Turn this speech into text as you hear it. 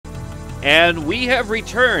And we have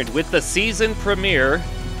returned with the season premiere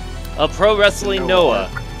of Pro Wrestling Noah.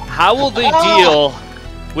 How will they deal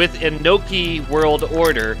with Inoki World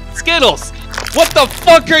Order? Skittles! What the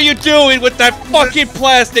fuck are you doing with that fucking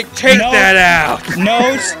plastic? Take that out!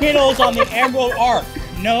 No Skittles on the Emerald Arc.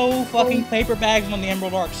 No fucking paper bags on the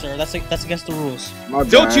Emerald Arc, sir. That's against the rules.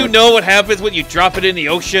 Don't you know what happens when you drop it in the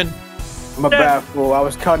ocean? I'm a bad fool. I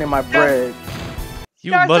was counting my bread.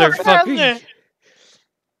 You motherfucker.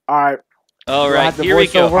 Alright, here we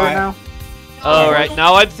go. Alright,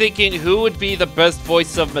 now I'm thinking who would be the best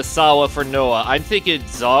voice of Misawa for Noah. I'm thinking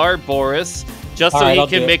Czar Boris, just so he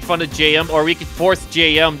can make fun of JM, or we could force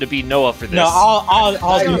JM to be Noah for this. No,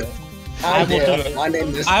 I'll do it. I will do it. My name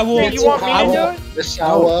is. I will. You want me to do it?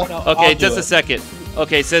 No, okay, just a second.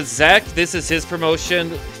 Okay, says Zach. This is his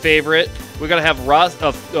promotion favorite. We're gonna have Boris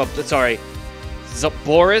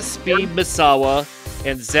be Misawa,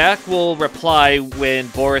 and Zach will reply when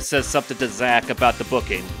Boris says something to Zach about the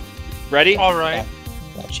booking. Ready? All right.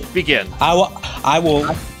 Gotcha. Begin. I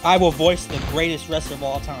will voice the greatest wrestler of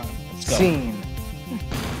all time. Let's go. Scene.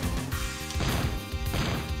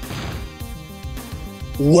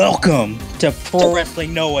 Welcome to Pro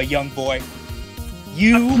Wrestling Noah, young boy.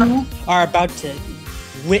 You are about to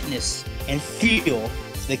witness and feel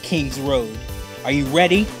the King's Road. Are you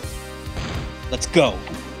ready? Let's go.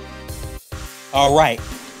 All right.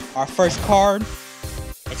 Our first card,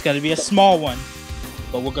 it's going to be a small one,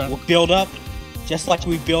 but we're going to build up just like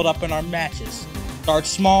we build up in our matches. Start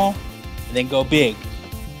small and then go big.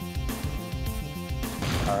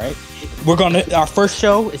 All right. Our first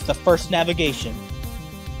show is the first navigation.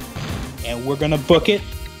 And we're gonna book it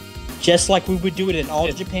just like we would do it in All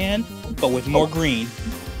Japan, but with more green.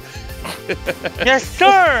 Yes,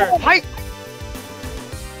 sir! Hi!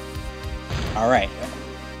 Alright.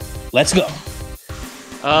 Let's go.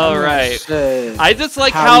 Alright. I just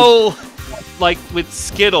like how, like, with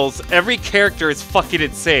Skittles, every character is fucking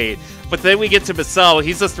insane. But then we get to Misawa,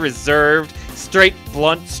 he's just reserved, straight,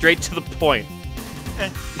 blunt, straight to the point.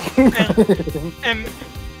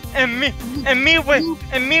 And me with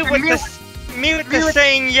the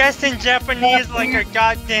saying yes in Japanese like a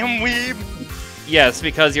goddamn weeb. Yes,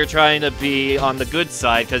 because you're trying to be on the good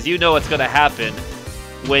side, because you know what's going to happen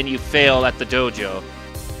when you fail at the dojo.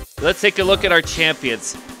 Let's take a look at our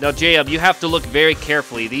champions. Now, JM, you have to look very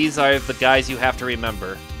carefully. These are the guys you have to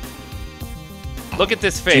remember. Look at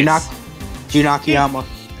this face. Jun Akiyama.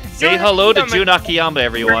 Say hello to Jun Akiyama,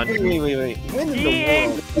 everyone. Wait. When in the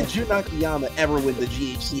world did Jun Akiyama ever win the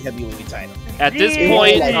GHC heavyweight title? At this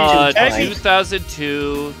point,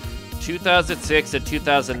 2002, 2006, and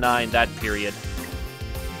 2009, that period.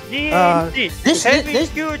 This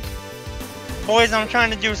huge. Boys, I'm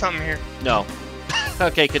trying to do something here. No.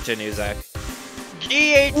 Okay, continue, Zach.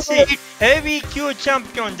 GHC Heavyweight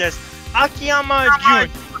Champion des Akiyama Jun.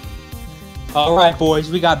 Alright,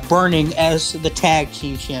 boys, we got Burning as the tag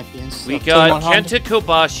team champions. We got Kenta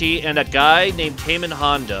Kobashi and a guy named Taman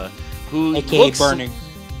Honda, who looks Burning.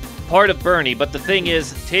 Part of Bernie, but the thing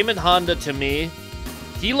is, Taman Honda, to me,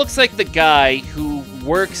 he looks like the guy who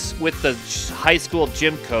works with the high school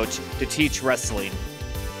gym coach to teach wrestling.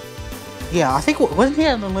 Yeah, I think, wasn't he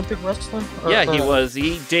an Olympic wrestler? Yeah, he was.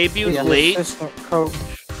 He debuted late. Coach.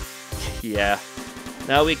 Yeah.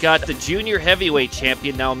 Now we got the junior heavyweight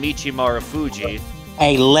champion, now Michimaru Fuji.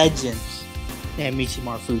 A legend. Yeah,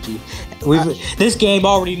 Michimaru Fuji. This game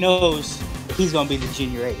already knows he's going to be the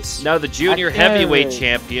junior ace. Now the junior heavyweight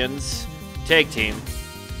champions, tag team,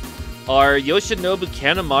 are Yoshinobu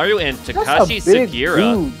Kanemaru and Takashi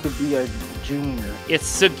Sugiura. Dude to be a junior.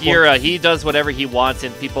 It's Sugiura. He does whatever he wants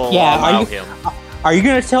and people allow him. Are you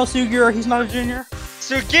going to tell Sugiura he's not a junior?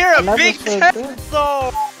 Sugiura, big test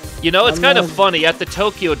though! You know, it's kind of funny. At the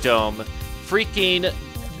Tokyo Dome, freaking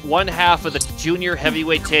one half of the junior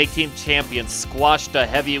heavyweight tag team champions squashed a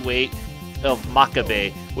heavyweight of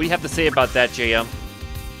Makabe. What do you have to say about that, JM?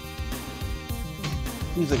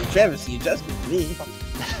 Seems like a travesty of justice to me.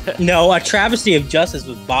 No, a travesty of justice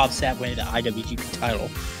was Bob Sapp winning the IWGP title.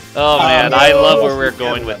 Oh man, I love where we're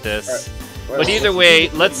going with this. But either way,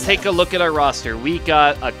 let's take a look at our roster. We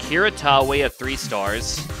got Akira Taue at 3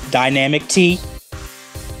 stars. Dynamic T.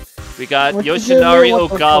 We got Yoshinari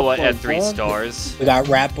Ogawa at 3 stars. We got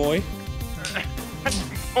Rat Boy.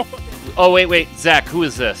 Oh, wait. Zach, who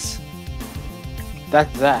is this?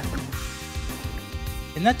 That's Zach.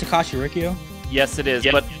 Isn't that Takashi Rikyo? Yes, it is,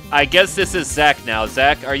 but I guess this is Zach now.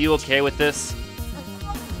 Zach, are you okay with this?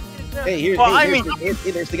 Hey, here's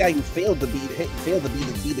the guy who failed to be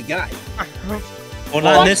the guy. Well,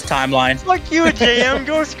 not in this timeline. Fuck you, JM.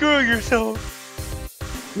 Go screw yourself.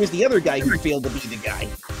 Here's the other guy who failed to be the guy.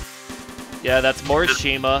 Yeah, that's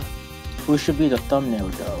Morishima. Who should be the thumbnail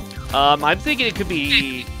though? I'm thinking it could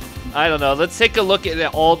be. I don't know. Let's take a look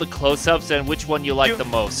at all the close-ups and which one you like the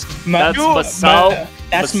most. That's Masao.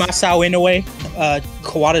 That's Masao Inoue,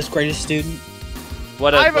 Kawada's greatest student.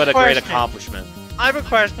 What a great accomplishment. I have a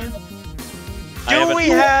question. Do we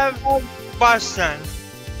have Boston?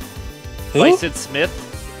 Bison Smith?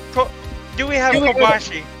 Do we have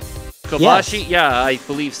Kobashi? Kobashi? Yes. Yeah, I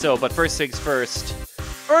believe so. But first things first.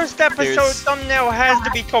 First episode thumbnail has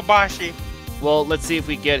to be Kobashi. Well, let's see if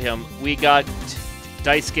we get him. We got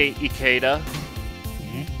Daisuke Ikeda.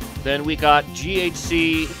 Then we got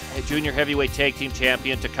GHC Junior Heavyweight Tag Team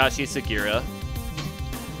Champion Takashi Sugiura.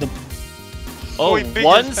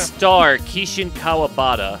 One star Kishin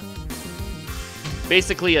Kawabata.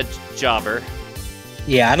 Basically a jobber.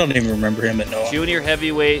 Yeah, I don't even remember him at all. Junior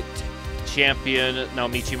Heavyweight Champion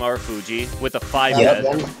Naomichi Marufuji with a 5 Yeah, head.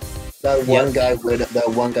 that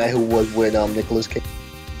one guy who was with Nicolas Cage.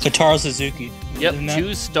 Kotaro Suzuki. Yep,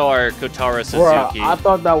 2-star Kotaro Suzuki. Bruh, I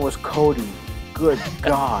thought that was Cody. Good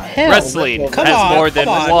God. Hell, Wrestling come has on, more than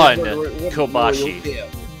come on. one Kobashi.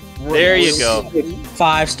 There you go.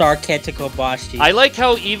 5-star Kenta Kobashi. I like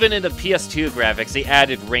how even in the PS2 graphics, they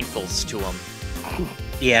added wrinkles to him.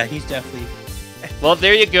 Yeah, he's definitely Well,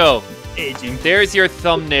 there you go. aging. There's your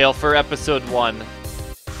thumbnail for episode 1.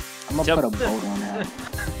 I'm gonna put a boat on that.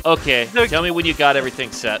 Okay, tell me when you got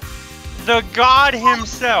everything set. The god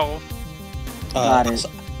himself. Got it.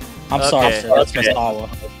 I'm sorry, sir. That's Misawa.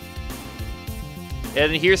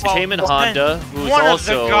 And here's Taman Honda, who's One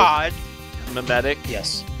also of the gods. mimetic.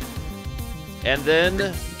 Yes. And then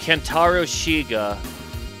Kentaro Shiga.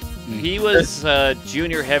 He was a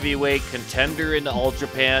junior heavyweight contender in All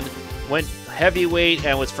Japan, went heavyweight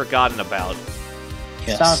and was forgotten about.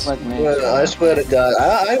 Yes. Sounds like me. Well, I swear to God,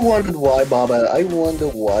 I wondered why Baba.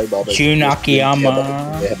 Jun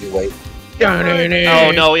Akiyama. Heavyweight.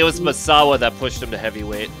 Oh no, it was Masawa that pushed him to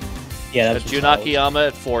heavyweight. Yeah, that's Jun Akiyama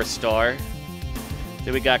at 4-star.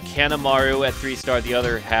 Then we got Kanemaru at 3-star, the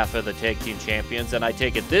other half of the tag team champions. And I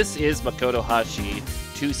take it this is Makoto Hashi,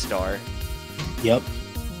 2-star. Yep.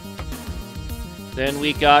 Then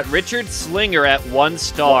we got Richard Slinger at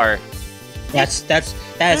 1-star. That is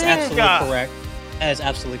absolutely correct. That is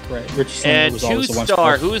absolutely correct. Richard Slinger And was always the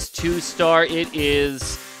 2-star, who's 2-star? It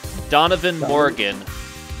is Donovan Morgan.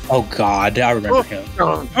 Oh God, I remember him.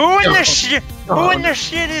 Who in the shit? Who in the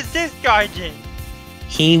shit is this guy, Jin?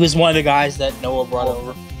 He was one of the guys that Noah brought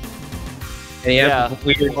over. Yeah.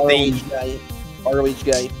 Weird ROH thing. guy. ROH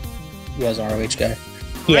guy. He was an ROH guy.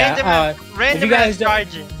 Yeah. Random ass guy,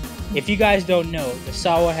 Jin. If you guys don't know,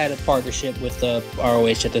 Misawa had a partnership with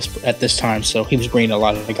ROH at this time, so he was bringing a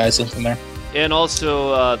lot of the guys in from there. And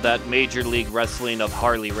also that Major League Wrestling of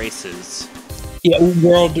Harley Races. Yeah,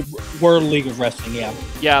 World League of Wrestling. Yeah.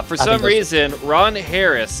 Yeah, for some reason, Ron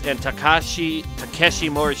Harris and Takeshi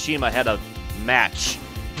Morishima had a match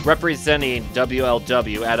representing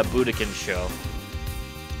WLW at a Budokan show.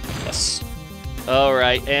 Yes. All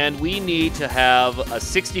right, and we need to have a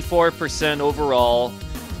 64% overall,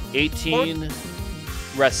 18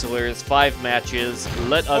 wrestlers, 5 matches.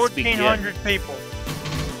 Let us begin. 1,400 people.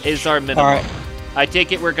 Is our minimum. All right. I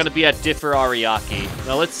take it we're going to be at Differ Ariake.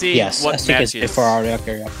 Now let's see Yes, what I think matches. it's for Ariake.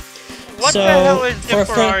 Yeah. What So, the hell is for-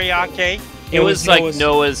 Differ Ariake? It was like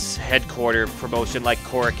Noah's headquarter promotion, like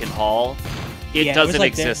Korakuen Hall. It Yeah, it was doesn't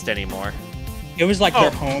like exist anymore. It was like their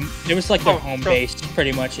home. It was like their home so- base,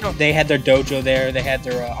 pretty much. They had their dojo there. They had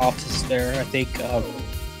their office there. I think.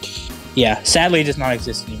 Yeah. Sadly, it does not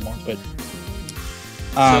exist anymore. But.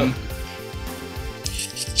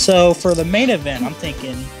 So for the main event, I'm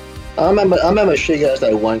thinking. I remember Shiga as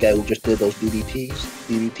that one guy who just did those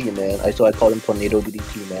DDT man. I called him Tornado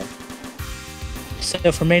DDT man.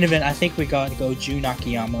 So for main event, I think we gotta go Jun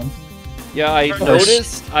Akiyama. Yeah, I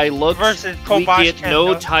noticed. I looked. Versus We Kobashi get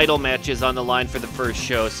no Kendo. title matches on the line for the first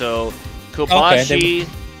show, so Kobashi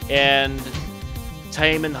and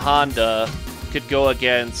Taman Honda could go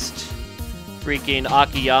against freaking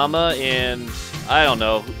Akiyama and I don't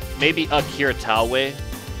know, maybe Akira Taue.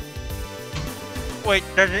 Wait,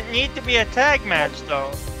 does it need to be a tag match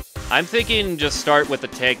though? I'm thinking just start with a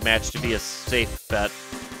tag match to be a safe bet.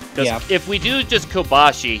 Because Yeah. if we do just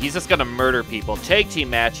Kobashi, he's just gonna murder people. Tag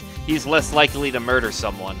team match, he's less likely to murder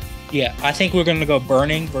someone. Yeah, I think we're gonna go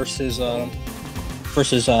Burning versus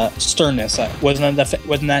Sternness. Wasn't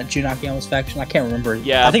that Jun Akiyama's faction? I can't remember.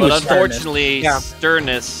 Yeah, I think but it was Sternness. unfortunately, Yeah.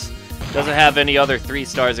 Sternness doesn't have any other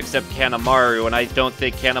 3-stars except Kanemaru, and I don't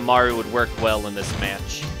think Kanemaru would work well in this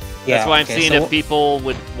match. Yeah, That's why I'm okay, seeing so if people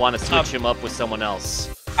would want to switch him up with someone else.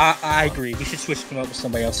 I agree. We should switch him up with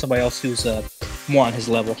somebody else who's more on his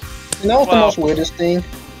level. You know what's the most weirdest thing?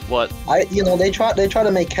 What? They try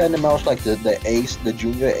to make Kenta Mouse like the ace, the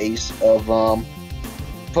junior ace of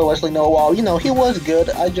Pro Wrestling Noah. While he was good,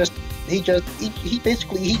 he just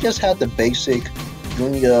had the basic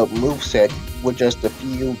junior moveset with just a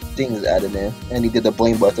few things added in, and he did the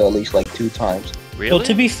blame buster at least like 2 times. Really? Well,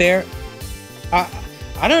 to be fair,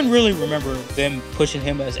 I don't really remember them pushing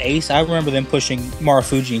him as ace. I remember them pushing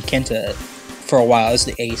Marufuji and Kenta for a while as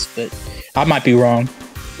the ace, but I might be wrong.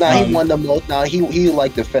 He won the most. He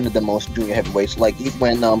like defended the most junior heavyweights. Like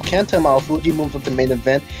when Kenta Marufuji moved up to the main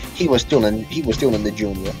event, he was still in the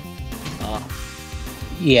junior.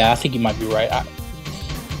 Yeah, I think you might be right.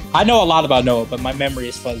 I know a lot about Noah, but my memory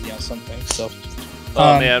is fuzzy on some things. So,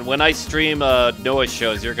 oh man, when I stream Noah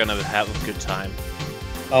shows, you're gonna have a good time.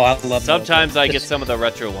 Oh, I love. Sometimes I get some of the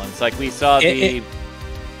retro ones, like we saw the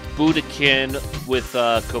Budokan with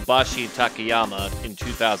Kobashi Takayama in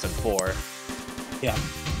 2004. Yeah.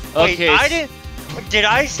 Okay. Wait, did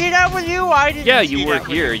I see that with you? I didn't. Yeah, see you were that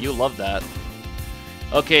with here. You loved that.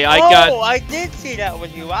 Okay, I did see that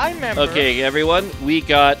with you. I remember. Okay, everyone,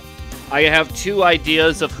 I have 2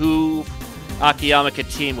 ideas of who Akiyama could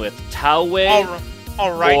team with: Taue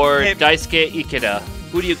all right, or Daisuke Ikeda.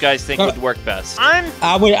 Who do you guys think would work best? I'm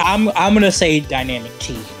gonna say Dynamic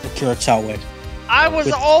T, Akira Taue. I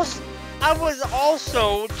was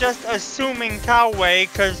also just assuming Taue,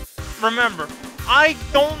 because remember, I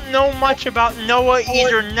don't know much about Noah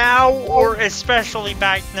either now or especially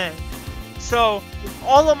back then. So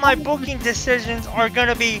all of my booking decisions are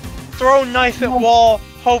gonna be throw knife at wall,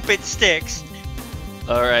 hope it sticks.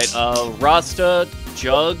 All right, Rasta,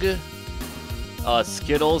 Jug,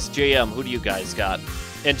 Skittles, JM. Who do you guys got?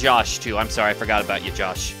 And Josh too. I'm sorry, I forgot about you,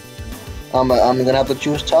 Josh. I'm gonna have to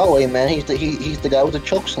choose Taue, man. He's the guy with the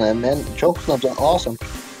choke slam, man. Choke slams are awesome.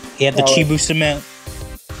 He had the Chibu cement.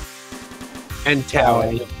 And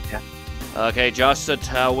Taue. Yeah. Okay, Josh said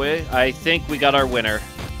Taue. I think we got our winner.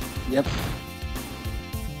 Yep.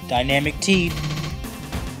 Dynamic T.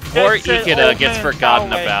 Poor It's an Ikeda old gets man forgotten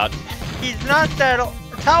Taue. about. He's not that old.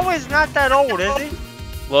 Taue's not that old, is he?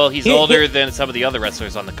 Well, he's older than some of the other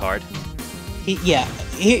wrestlers on the card.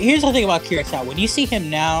 Here's the thing about Akira Taue. When you see him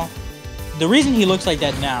now, the reason he looks like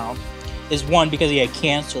that now is 1, because he had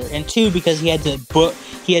cancer, and 2, because he had to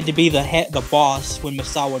be the boss when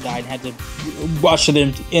Misawa died and had to usher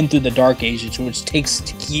them in through the Dark Ages, which takes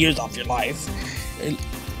years off your life.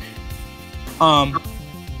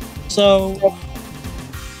 So.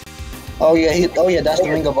 Oh yeah, that's the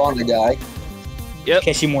Ring of Honor guy. Yep.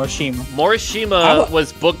 Keshi Morishima. Morishima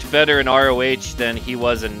was booked better in ROH than he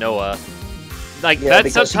was in Noah. Like, Yeah,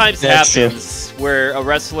 that sometimes that's true. happens where a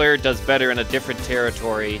wrestler does better in a different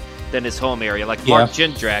territory than his home area. Like Mark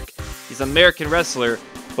Jindrak, he's an American wrestler,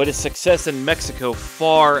 but his success in Mexico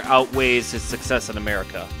far outweighs his success in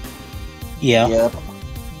America. Yeah. Yep.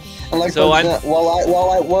 And like, So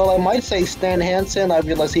while I might say Stan Hansen, I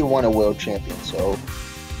realize he won a world champion. So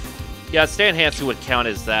Yeah, Stan Hansen would count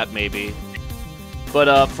as that, maybe.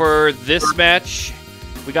 But for this match,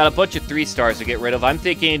 we got a bunch of 3-stars to get rid of. I'm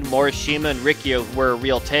thinking Morishima and Rikio were a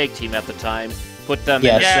real tag team at the time. Put them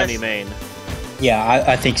in the semi-main. Yeah,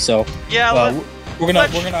 I think so. Yeah, we're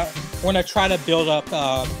gonna try to build up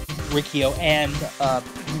Rikio and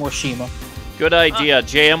Morishima. Good idea.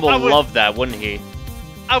 JM will love that, wouldn't he?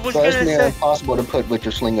 I was it's gonna near say. impossible to put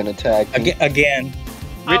Richard Slinger in a tag team. Again.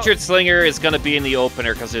 Richard Slinger is going to be in the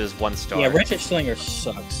opener because it is 1 star. Yeah, Richard Slinger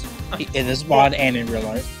sucks. In this mod and in real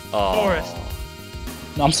life. Oh. Forrest.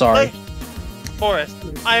 No, I'm sorry. Forrest,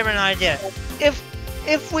 I have an idea.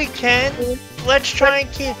 If we can, let's try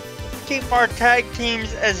and keep our tag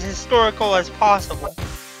teams as historical as possible.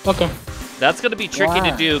 Okay. That's going to be tricky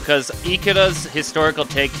to do because Ikeda's historical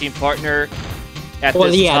tag team partner at Well,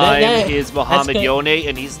 this yeah, time that- is Muhammad that's Yone,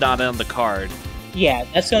 and he's not on the card. Yeah,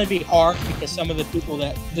 that's going to be hard because some of the people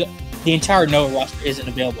that the entire Noah roster isn't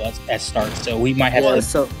available at start, so we might have to.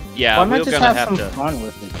 So Yeah, why we're not going just to have have some to. fun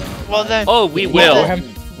with it though? Well then, Oh, we Yeah, will.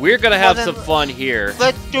 We're going to have Well, some then- fun here.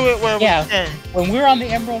 let's do it where Yeah. we can. When we're on the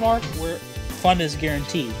Emerald Arc, fun is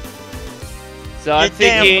guaranteed. So I'm You're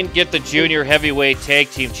damn- thinking get the junior heavyweight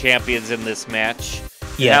tag team champions in this match.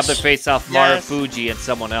 Yes. Have them face off Yes. Marufuji and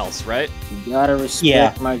someone else, right? You gotta respect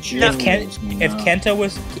Yeah. my If, juniors. if Kenta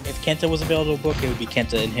was available to book, it would be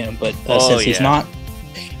Kenta and him. But Oh, since he's yeah.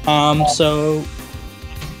 not, so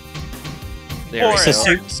There we Forrest.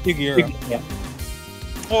 go. Sugiura. Yeah.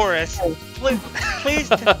 Forrest, please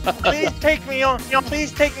take me on.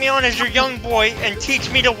 Please take me on as your young boy and teach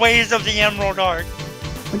me the ways of the Emerald Arc.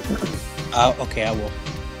 Okay, I will.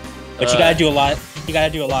 But you gotta do a lot. You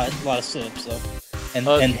gotta do a lot of sit-ups though,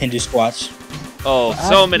 and Hindu squats. Oh,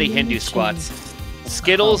 so many Hindu squats.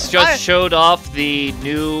 Skittles just showed off the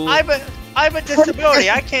new... I have a disability.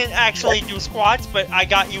 I can't actually do squats, but I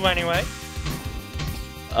got you anyway.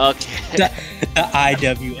 Okay. The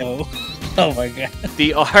IWO. Oh my god.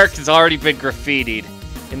 The arc has already been graffitied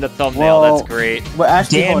in the thumbnail. Well, That's great. But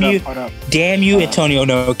actually, Damn you. hold up. Damn you, Antonio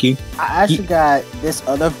Noki. I actually got this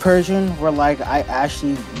other version where, like, I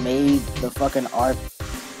actually made the fucking art,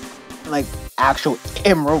 like, actual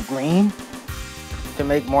emerald green to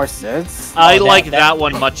make more sense. I that- like that- that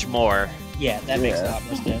one much more. Yeah, that makes a Yeah. lot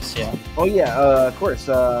more sense, yeah. Oh yeah, of course.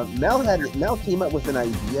 Mel came up with an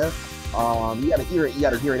idea. You gotta hear it. You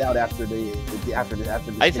gotta hear it out after the.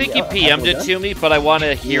 I think he PM'd it to me, but I want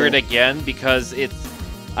to hear it again because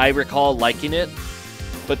I recall liking it.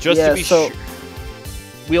 But just to be sure,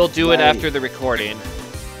 we'll do it after the recording.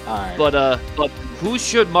 Alright. But who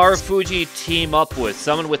should Marufuji team up with?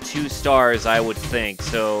 Someone with 2 stars, I would think.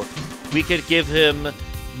 So we could give him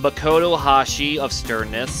Makoto Hashi of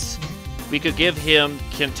Sternness. We could give him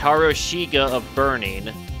Kentaro Shiga of Burning.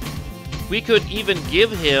 We could even give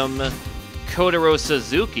him Kotaro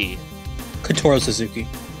Suzuki. Kotaro Suzuki.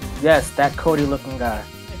 Yes, that Cody looking guy.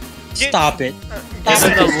 Stop it. Give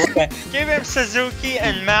him the- Give him Suzuki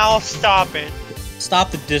and Mal. Stop it.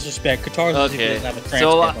 Stop the disrespect. Kotaro Suzuki Okay, doesn't have a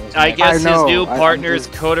so transcript on his I neck. guess I know, his new I partner is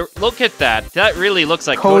Kotaro. Look at that. That really looks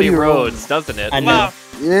like Cody Cody Rhodes, Rhodes. doesn't it? I know. Wow.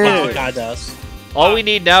 Yeah. Oh, God does. All we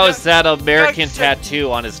need now is that American Doug-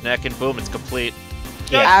 tattoo on his neck, and boom, it's complete.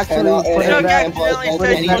 Yeah. Actually, And put Doug it back. accidentally and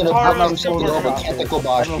said he's gonna Kotaro pop himself Silver over Fox. Tentacle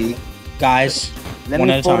Bashi. Guys, Let one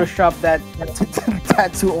me at a time. Photoshop that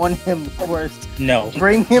tattoo on him first. No.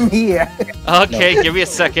 Bring him here. Okay, give me a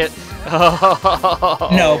second.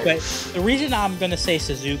 No, but the reason I'm gonna say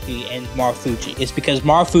Suzuki and Marufuji is because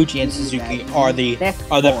Marufuji and Suzuki are the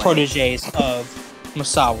proteges of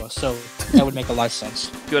Masawa, so that would make a lot of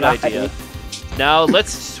sense. Good idea. Now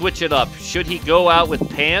let's switch it up. Should he go out with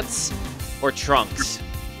pants or trunks?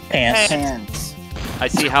 Pants. Hands. I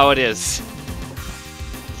see how it is.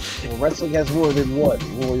 Well, wrestling has more than one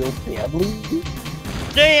royal family.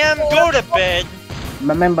 JM, go to bed.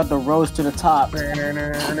 Remember the rose to the top.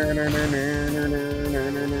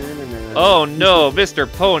 Oh no,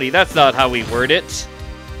 Mr. Pony, that's not how we word it.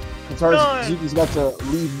 Kotaro No. Suzuki's about to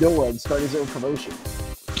leave Noah and start his own promotion.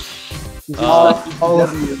 He's Oh.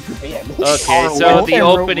 in Japan. Okay, Oh, so well, the and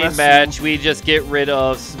opening wrestling. match, we just get rid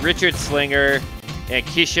of Richard Slinger and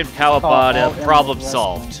Kishin Kawabata. Oh, and Problem wrestling.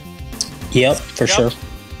 solved. Yep, for Yep. sure.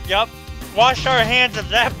 Yup. Wash our hands of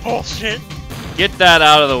that bullshit. Get that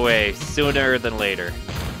out of the way sooner than later.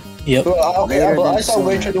 Yep. But, okay, Later but than I saw sooner.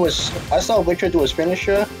 Richard do his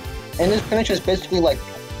finisher, and his finisher is basically like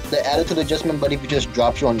the attitude adjustment, but if he just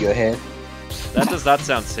drops you on your head. That does not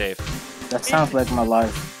sound safe. That sounds like my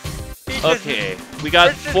life. He does- Okay, we got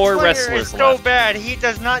Richard 4 Slinger wrestlers is so left. bad. He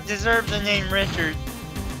does not deserve the name Richard.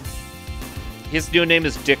 His new name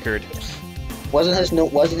is Dickard. Wasn't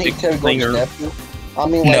he Dick Terry Gordy's Slinger. nephew? I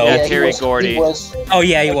mean, No. Yeah, he Terry was, Gordy. He was, Oh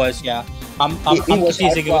yeah, he was. Yeah. I'm he was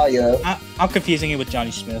confusing it. With, high flyer. I'm confusing it with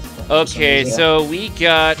Johnny Smith. for some Okay, reason. so we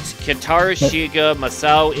got Kentaro Shiga,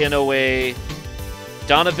 Masao Inoue,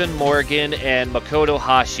 Donovan Morgan, and Makoto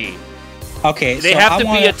Hashi. Okay, They so have I to be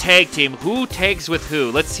wanna- a tag team. Who tags with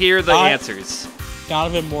who? Let's hear the answers.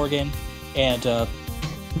 Donovan Morgan and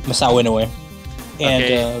Masao Inoue. And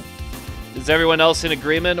Okay. Is everyone else in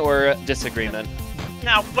agreement or disagreement?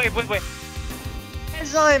 Now, wait.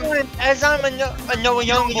 As I'm a Noah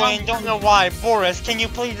young boy and don't know why, Boris, can you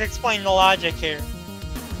please explain the logic here?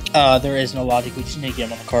 there is no logic. We just need to get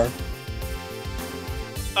him on the card.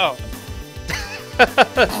 Oh. So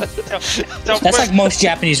That's we're- like most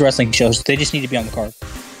Japanese wrestling shows. They just need to be on the card.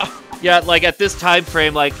 Yeah, like at this time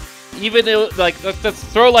frame, like even like let's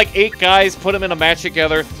throw like 8 guys, put them in a match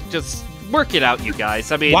together, just work it out, you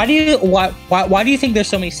guys. I mean, Why do you think there's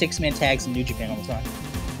so many 6-man tags in New Japan all the time?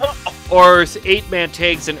 or 8-man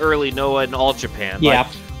tags in early Noah and All Japan. Yeah.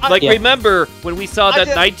 Like Yeah. remember when we saw that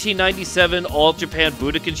just- 1997 All Japan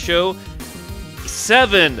Budokan show?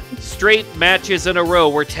 7 straight matches in a row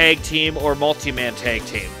were tag team or multi-man tag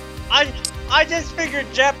team. I just figured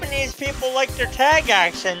Japanese people like their tag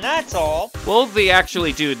action, that's all. Well, they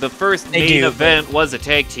actually do. The first They main do, event was a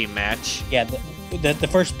tag team match. Yeah, the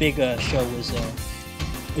first big show was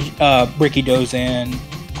Ricky Dozan,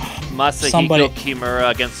 Masahiko Somebody- Kimura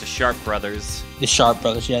against the Sharp Brothers. the Sharp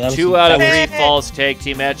Brothers. Yeah, that was 2 out of that 3 falls tag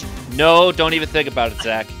team match. No, don't even think about it,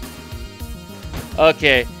 Zach.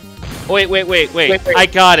 Okay. Wait. I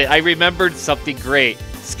got it. I remembered something great.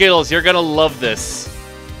 Skittles, you're gonna love this.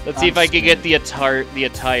 Let's see if I can get the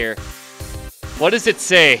attire. What does it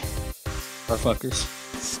say? Starfuckers.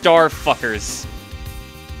 Star fuckers.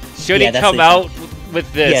 Should Yeah, he that's come the- out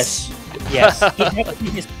with this? Yes. Yes,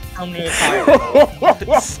 he is permanently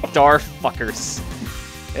retired. Star fuckers.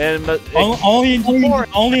 And Only in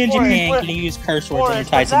Forrest, Japan can you use curse words in your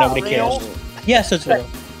tights and nobody cares. Yes, it's real.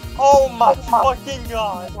 Oh my fucking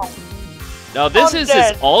god. now this I'm is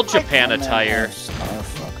dead. his all Japan attire.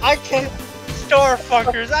 I can't.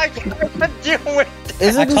 Starfuckers, I can't deal with this.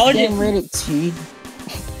 Isn't I this called game it- rated T?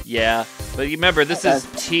 Yeah, but you remember this is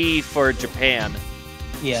T for Japan.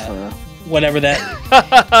 Yeah, For- whatever that.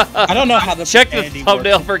 I don't know how the Check the profanity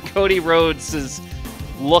thumbnail works. for Cody Rhodes'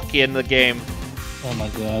 look in the game. Oh my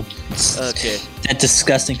god. Okay. That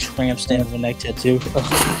disgusting tramp stamp of a neck tattoo.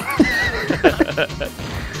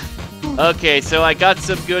 Okay, so I got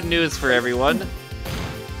some good news for everyone.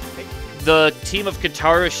 The team of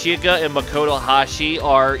Kentaro Shiga and Makoto Hashi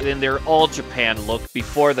are in their all Japan look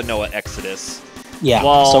before the Noah Exodus. Yeah,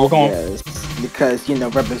 Well, so we're going. Yes, because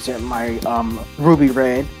represent my ruby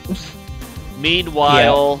red.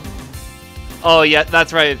 Meanwhile, oh yeah,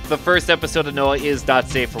 that's right. The first episode of Noah is not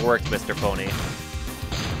safe for work, Mr. Pony.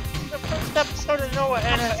 The first episode of Noah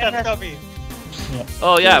NSFW.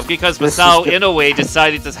 Oh yeah, because This is Masao the- Inoue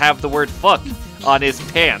decided to have the word "fuck" on his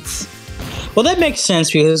pants. Well, that makes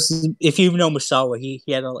sense because if you know Misawa, he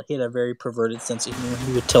had a very perverted sense of humor.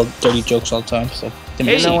 He would tell dirty jokes all the time. So that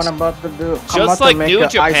makes You know what sense. I'm about to do? I'm about Just to like make New a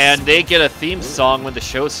Japan, they get a theme song when the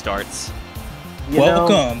show starts. you know,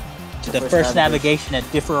 Welcome to the first first navigation. navigation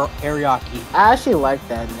at Differ Ariaki. I actually like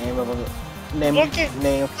that name of a name. Look at-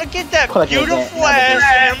 name. Look at that Put it in beautiful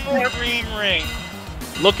that ass emerald green ring.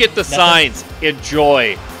 Look at the signs.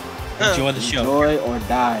 Enjoy. Enjoy the show. Enjoy or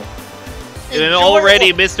die. And Enjoy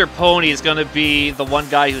already, what- Mr. Pony is going to be the one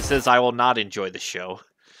guy who says, "I will not enjoy the show."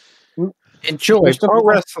 Enjoy Mr. pro Pony.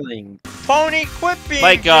 wrestling. Pony, quit being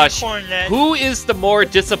My gosh, Jim Cornette. who is the more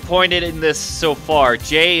disappointed in this so far,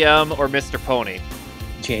 JM or Mr. Pony?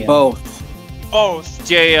 JM. Both. Both.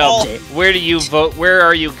 JM, Oh. where do you vote? Where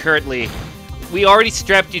are you currently? We already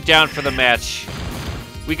strapped you down for the match.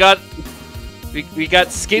 We got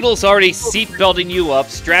Skittles already seatbelting you up,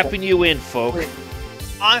 strapping you in, folk.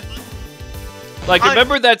 I, Like, I'm-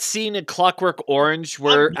 remember that scene in Clockwork Orange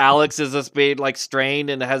where Alex is just made like strained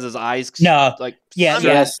and has his eyes No. like Yeah, I'm-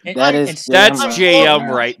 yeah. Yes, And- that and- is. that's I'm JM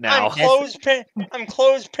close- right now. I'm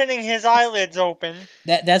close pinning his eyelids open.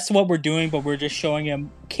 That's what we're doing, but we're just showing him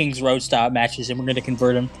King's Road style matches, and we're going to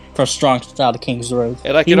convert him from strong style to King's Road.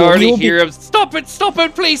 And I He can will- he already will be- hear him. Stop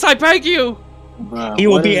it, please! I beg you. Bruh, He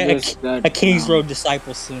will what be is this that, a King's Road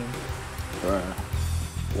disciple soon. bruh.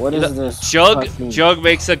 What You is know, this? Jug fucking- Jug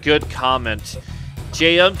makes a good comment.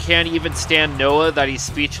 JM can't even stand Noah that he's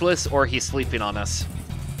speechless or he's sleeping on us.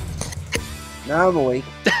 Now I'm awake.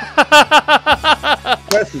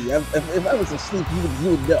 Trust me, if I was asleep,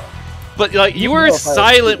 you would know. But like you You were know if I-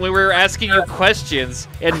 silent when we were asking you questions,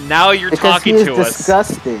 and now you're Because talking he is to us.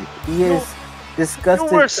 disgusted. He is You disgusted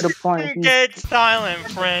were to the point. sitting He's, dead silent,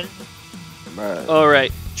 friend. bruh. All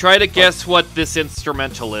right, try to guess what this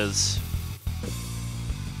instrumental is.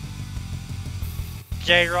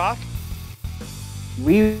 J-Rock.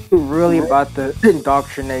 We really about to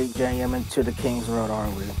indoctrinate JM into the King's Road,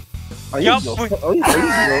 aren't we? Oh, you Yup, go, we-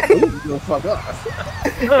 go fuck off.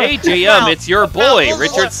 Hey JM, Now- it's your boy, now,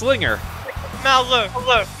 Richard Slinger. Now look.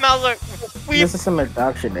 We This is some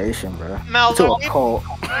indoctrination, bro. now To look. a cult.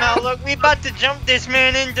 Now look. We about to jump this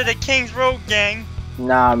man into the King's Road gang.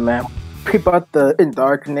 Nah, man. We about to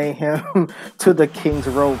indoctrinate him to the King's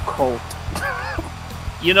Road cult.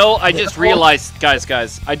 You know, I just realized,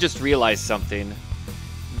 guys, I just realized something.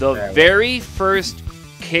 The Yeah. very first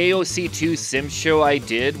KOC2 sim show I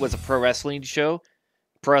did was a pro wrestling show,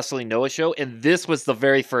 Pro Wrestling Noah show, and this was the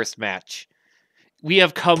very first match. We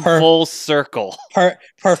have come full circle.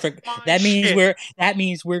 Perfect. Oh, That means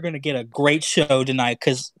shit. we're gonna get a great show tonight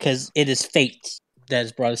because it is fate that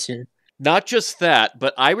has brought us here. Not just that,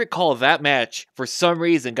 but I recall that match for some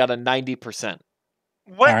reason got a 90%.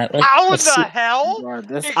 What? All right, How let's the see. hell? Bruh,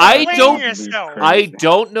 this I is don't- gonna be yourself. I crazy.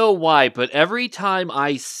 don't know why, but every time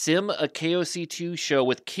I sim a KOC2 show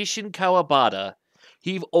with Kishin Kawabata,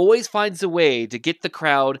 he always finds a way to get the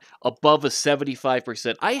crowd above a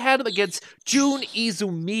 75%. I had him against Jun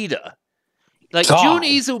Izumida. Like, God. Jun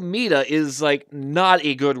Izumida is, like, not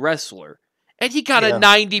a good wrestler. And he got Yeah. a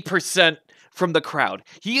 90% from the crowd.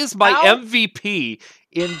 He is my How? MVP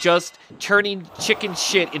in just turning chicken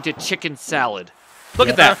shit into chicken salad. Look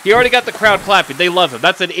at Yeah. that. He already got the crowd clapping. They love him.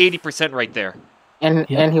 That's an 80% right there. And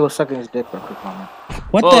Yeah. and he was sucking his dick for a quick moment.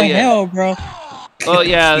 What Oh, the yeah. hell, bro? Oh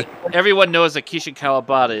yeah, everyone knows that Kishin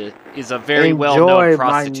Kawabata is a very well-known Enjoy my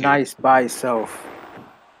prostitute. nice by self.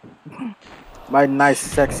 My nice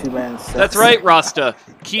sexy man self. That's right, Rasta.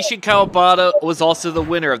 Kishin Kawabata was also the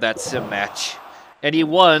winner of that sim match. And he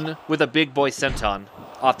won with a big boy senton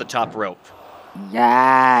off the top rope.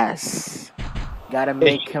 Yes. Gotta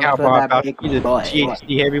make him feel that big boy.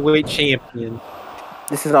 GHC heavyweight champion.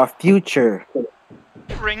 This is our future.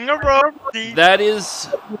 Ring the rope. That is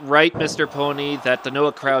right, Mr. Pony, that the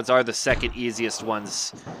Noah crowds are the second easiest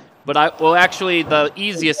ones. But actually, the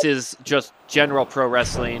easiest is just general pro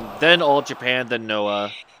wrestling, then All Japan, then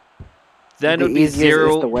Noah. Then it would be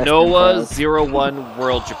Noah, 01,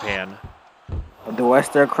 World Japan. The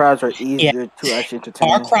Western crowds are easier to actually entertain.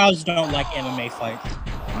 Our crowds don't like MMA fights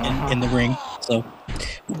in the ring, so.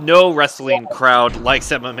 No wrestling crowd likes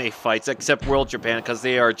MMA fights except World Japan because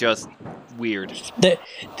they are just weird.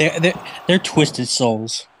 They're twisted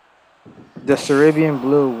souls. The Caribbean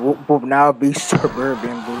Blue will now be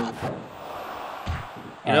Suburban Blue.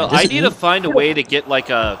 You know, I need to find a way to get like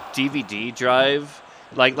a DVD drive,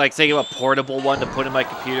 like say a portable one to put in my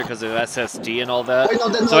computer because of SSD and all that,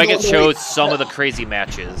 so I can show some of the crazy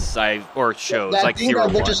matches shows that like thing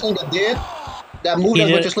that Richard Slinger did. That move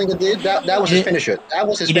that Richard Slinger did, that was his finisher. That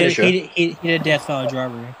was his finisher. He did Death Valley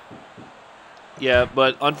Driver. Yeah,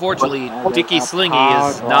 but unfortunately, Dicky Slingy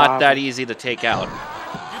is not that easy to take out.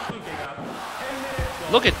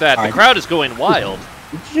 Look at that, the crowd is going wild.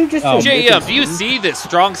 JM, do you see this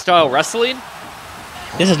strong style wrestling?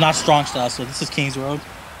 This is not strong style, so this is King's Road.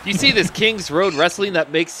 Do you see this King's Road wrestling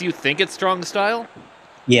that makes you think it's strong style?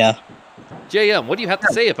 Yeah. JM, what do you have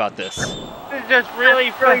to say about this? This is just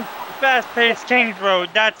really fast-paced Kings Road.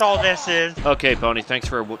 That's all this is. Okay, Pony, thanks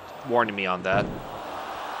for warning me on that.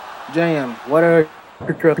 JM, what are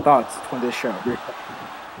your thoughts on this show?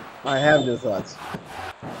 I have no thoughts.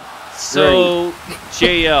 So,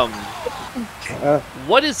 JM,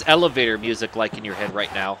 what is elevator music like in your head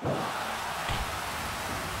right now?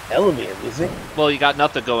 Elevator music? Well, you got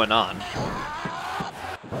nothing going on.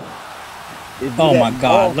 Oh my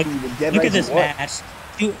god, look at this match.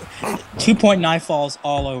 2.9 falls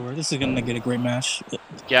all over. This is going to get a great match.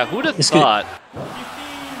 Yeah, who'd have thought?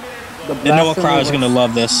 The Noah crowd is going to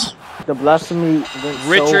love this. The Blasphemy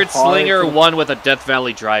Richard Slinger won with a Death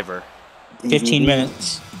Valley Driver. 15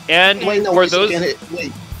 minutes. And for those...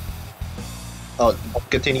 Wait. Oh,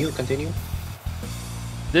 continue.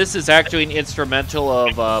 This is actually an instrumental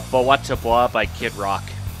of Bawata Boa by Kid Rock.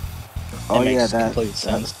 Oh, that yeah, makes that complete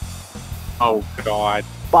sense. Oh god.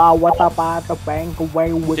 Diggy,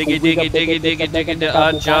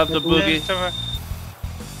 job the boogie.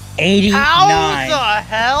 89. How the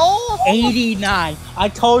hell? 89. I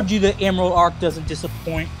told you the Emerald Arc doesn't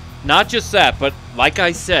disappoint. Not just that, but like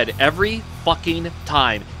I said, every fucking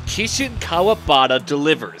time, Kishin Kawabata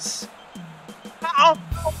delivers.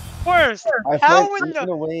 First, I how find in it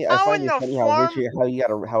funny the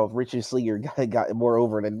how Richard Slinger got more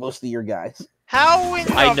over than most of your guys. How in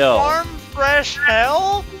I the know. farm fresh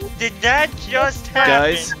hell did that just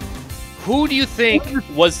happen? Guys, who do you think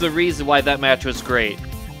was the reason why that match was great?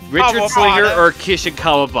 Richard Kawabata. Slinger or Kishin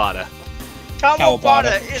Kawabata?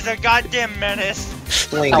 Kawabata is a goddamn menace.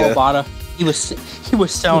 Slinger. Kawabata, he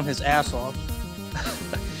was selling his ass off.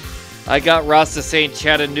 I got Rasta saying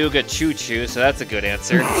Chattanooga Choo Choo, so that's a good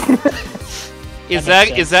answer. Is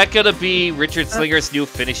that gonna be Richard Slinger's new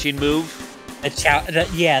finishing move?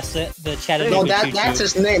 Yes, the Chattanooga No, Choo that's Choo.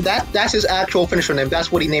 his name. That's his actual finisher name.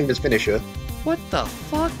 That's what he named his finisher. What the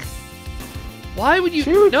fuck? Why would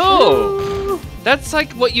you? No! That's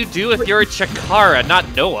like what you do if you're a Chikara,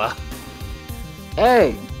 not Noah.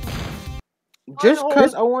 Hey, just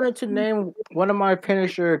because I wanted to name one of my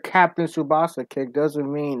finisher Captain Tsubasa kick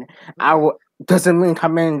doesn't mean I'm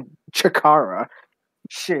in Chikara.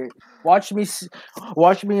 Shit, watch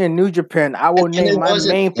me in New Japan. I will name my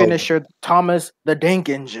main finisher Thomas the Dank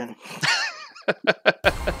Engine.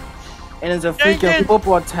 And it's a freaking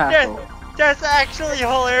football tackle. That's actually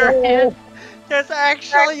hilarious. That's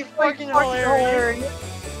actually fucking hilarious.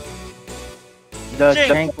 The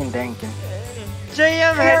Jake. Dankin.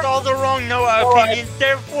 JM has all the wrong Noah opinions,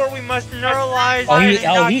 therefore we must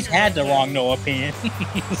neuralize He's had the wrong no opinion.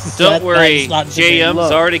 Don't worry, not JM's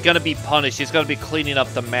look. already gonna be punished. He's gonna be cleaning up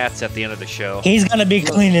the mats at the end of the show. He's gonna be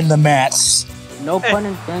cleaning the mats. No pun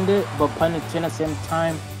intended, but pun intended at the same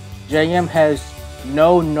time. JM has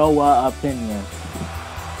no Noah opinion.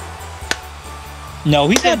 No,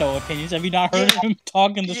 he's got no opinions. Have you not heard him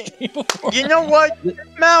talk in the stream before? You know what?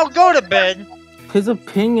 Mal, go to bed. His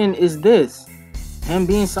opinion is this: him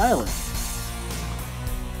being silent.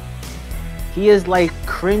 He is like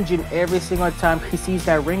cringing every single time he sees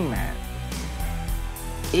that ring mat.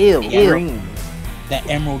 Ew. That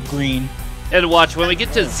emerald green. And watch, when we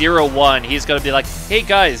get to 0-1, he's gonna be like, hey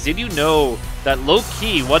guys, did you know that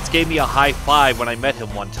low-key once gave me a high five when I met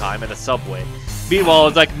him one time in a subway? Meanwhile,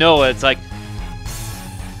 it's like, Noah, it's like,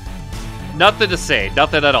 Nothing to say.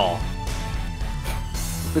 Nothing at all.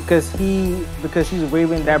 Because he's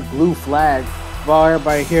waving that blue flag while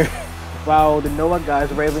everybody here, while the Noah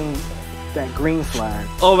guys waving that green flag.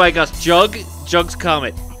 Oh my gosh, Jug's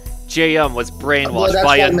comment. JM was brainwashed Well, that's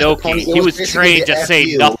by why, Mr. Inoki. Tony, it He was was basically trained the to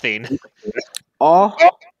say FU. nothing. Oh,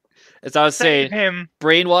 As I was saying, Save him.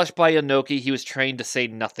 brainwashed by Inoki, he was trained to say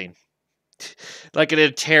nothing. Like an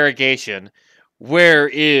interrogation. Where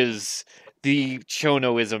is the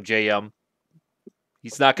Chonoism, JM?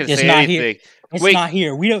 He's not going to It's say not here. anything. It's Wait. not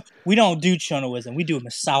here. We don't do Chonoism. We do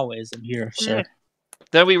Misawaism here, sir.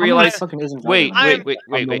 Then we realized. fucking isms are Wait, there? wait,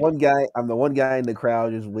 I'm the one guy. I'm the one guy in the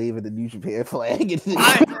crowd just waving the New Japan flag.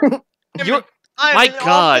 You're, I'm my an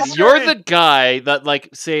God, officer you're in- the guy that like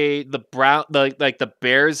say the the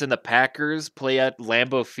Bears and the Packers play at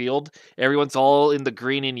Lambeau Field. Everyone's all in the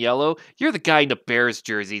green and yellow. You're the guy in the Bears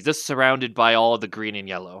jerseys, just surrounded by all of the green and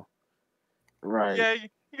yellow. Right. Yeah,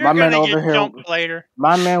 you're My man gonna over get here- jumped later.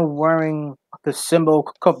 My man wearing the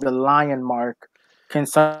symbol of the lion mark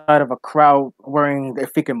inside of a crowd wearing a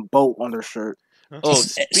freaking boat on their shirt. Oh,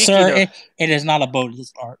 Sir, speaking of it is not a boat.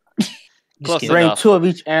 It's art. Just Close kidding. Bring enough. 2 of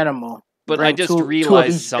each animal. But I Bring just two of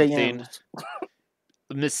realized each something. JMs.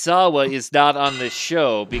 Misawa is not on this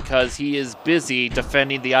show because he is busy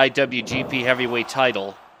defending the IWGP Heavyweight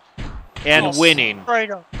title and Yes. winning. Right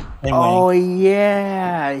up. They Oh winning.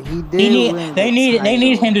 yeah, he did. win They the need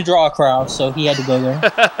title. him to draw a crowd, so he had to go there.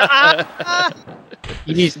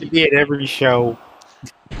 He needs to be at every show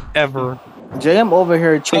ever. JM over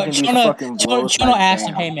here taking these fucking blows. Chono like, asked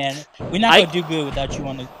him, damn. "Hey man, we're not gonna do good without you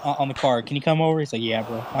on the card. Can you come over?" He's like, "Yeah,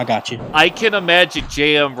 bro, I got you." I can imagine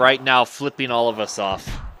JM right now flipping all of us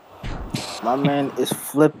off. My man is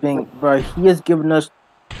flipping, bro. He is giving us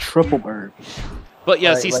triple bird. But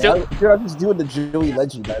yes, he's still. I'm just doing the Joey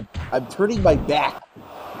Legend. I'm turning my back.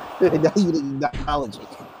 And now you didn't acknowledge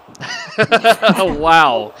it.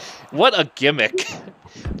 Wow, what a gimmick!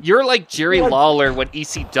 You're like Jerry Lawler when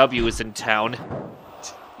ECW is in town.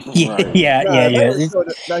 Yeah, Right. yeah.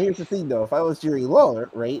 Now here's the thing, though. If I was Jerry Lawler,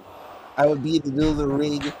 right, I would be in the middle of the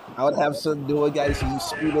ring. I would have some Noah guys who you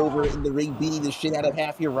screwed over in the ring, beating the shit out of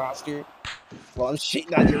half your roster, while I'm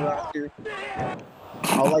shitting on your roster.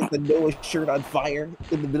 I'll light the Noah shirt on fire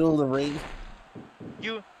in the middle of the ring.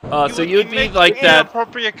 So you'd be make like that.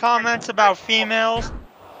 inappropriate comments about females.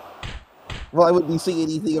 Well, I wouldn't be saying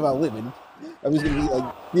anything about women. I was gonna be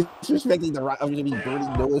like disrespecting the. I was gonna be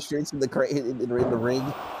burning Noah shirts in the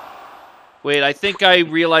ring. Wait, I think I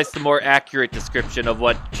realized the more accurate description of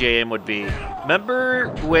what JM would be. Remember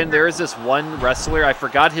when there was this one wrestler, I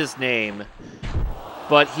forgot his name,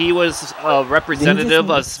 but he was a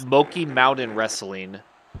representative of Smoky Mountain Wrestling.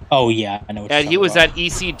 Oh yeah, I know. What And you're he was talking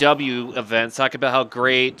at ECW events talking about how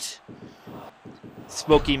great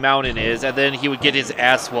Smoky Mountain is, and then he would get his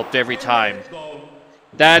ass whooped every time.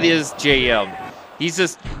 That is JM. He's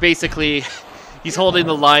just basically, he's holding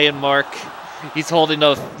the lion mark. He's holding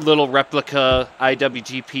a little replica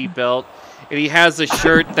IWGP belt, and he has a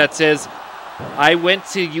shirt that says, "I went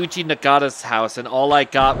to Yuji Nagata's house, and all I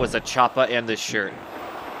got was a choppa and this shirt."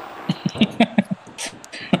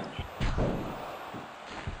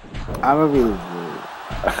 I'm a really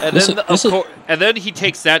And then, and then he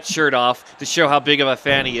takes that shirt off to show how big of a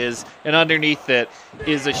fan he is, and underneath it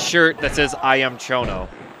is a shirt that says "I am Chono."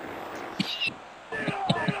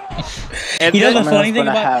 And You know then, the funny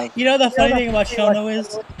thing about Chono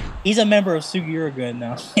is he's a member of Sugiura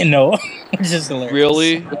now. You know, which is hilarious.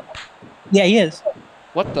 really? Yeah, he is.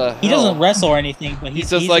 What the hell? He doesn't wrestle or anything, but he's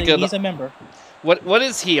just like he's a member. What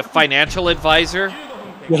is he, a financial advisor?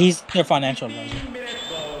 Yeah, he's their financial advisor.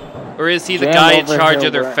 Or is he the Damn guy in over charge here,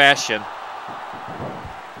 of their bro. fashion?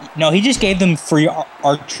 No, he just gave them free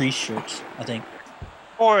archery shirts, I think,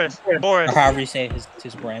 Boris, or however you say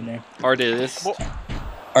his brand name. Artist.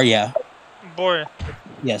 Or yeah, Boris.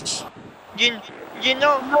 yes. You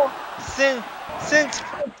know, since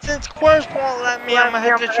Quest won't let me, I'm gonna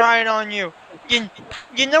have to try it on you. You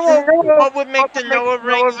know what would make the Noah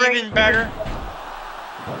ring even better?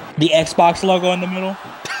 The Xbox logo in the middle.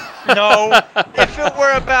 No, if it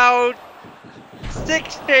were about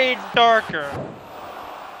 6 shades darker.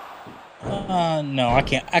 No, I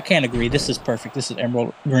can't agree. This is perfect. This is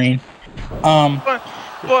emerald green.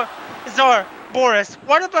 But Zar, Boris,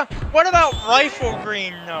 what about rifle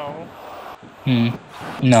green? No.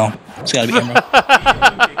 No, it's gotta be emerald.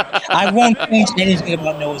 I won't change anything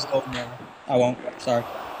about Noah's gold never. I won't. Sorry.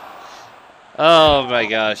 Oh my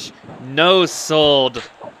gosh. No sold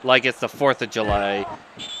like it's the 4th of July.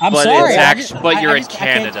 I'm but sorry. But you're in I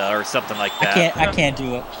can't- Canada or something like that. I can't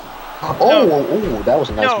do it. Oh, that was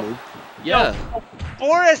a nice move. Yeah.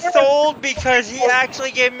 Boris sold because he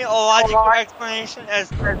actually gave me a logical explanation as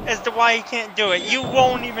to why he can't do it. You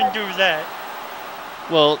won't even do that.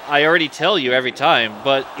 Well, I already tell you every time,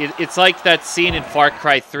 but it's like that scene in Far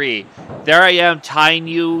Cry 3. There I am tying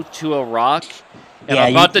you to a rock, and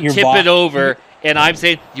I'm about to tip it over, and I'm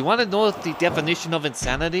saying, you want to know the definition of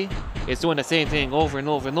insanity? It's doing the same thing over and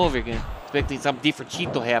over and over again, expecting some different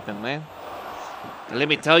shit to happen, man. And let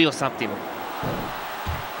me tell you something.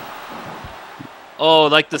 Oh,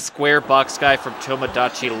 like the square box guy from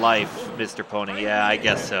Tomodachi Life, Mr. Pony. Yeah, I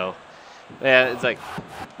guess so. Yeah, it's like,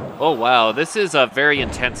 oh wow, this is a very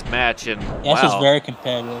intense match, and Yeah, wow. this is very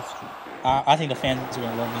competitive. I think the fans are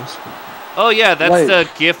gonna love this. Oh yeah, that's the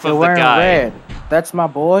gif of the guy. Red. That's my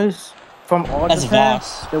boys from All That's Japan.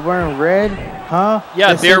 Voss. They're wearing red, huh?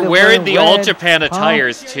 Yeah, they're wearing the red, All Japan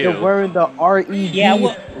attires too. They're wearing the RED. Yeah,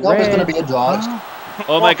 well, Nope, it's gonna be a draw.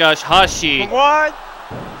 Oh my gosh, Hashi. What?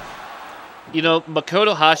 You know,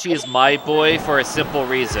 Makoto Hashi is my boy for a simple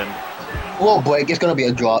reason. Whoa, Blake, it's gonna be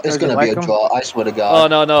a draw. It's gonna be a draw. I swear to Oh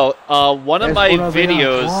God. no. One of my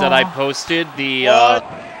videos that I posted,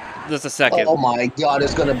 just a second. Oh my God,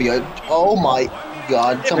 it's gonna be a. Oh my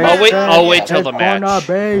God. I'll wait till the match. It's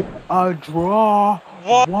gonna be a draw.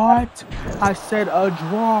 What? I said a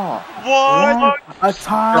draw. What? A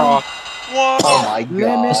tie. What? Oh my God.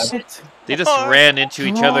 Limit. They just ran into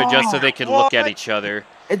each other just so they could look at each other.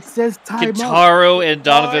 It says time Kintaro and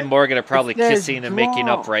Donovan Morgan are probably kissing and making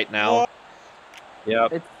up right now.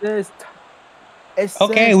 Yep. It says.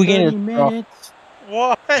 Okay, we get it. Minutes.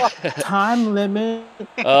 What? Time limit.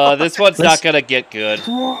 This one's not gonna get good.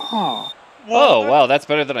 Draw. Oh wow, that's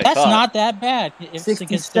better than I thought. That's not that bad. If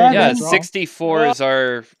 67. Yeah, draw. 64 is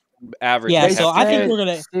our average. Yeah, we so have to I think do. we're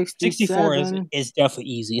gonna 64 is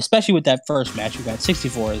definitely easy, especially with that first match we got.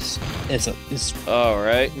 64 is All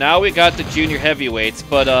right, now we got the junior heavyweights,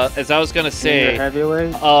 but as I was gonna say,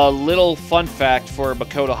 a little fun fact for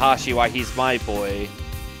Makoto Hashi why he's my boy.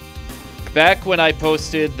 Back when I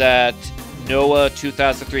posted that Noah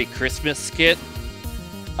 2003 Christmas skit,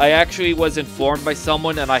 I actually was informed by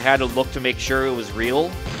someone and I had to look to make sure it was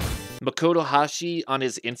real. Makoto Hashi on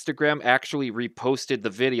his Instagram actually reposted the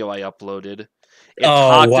video I uploaded and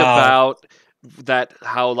talked about that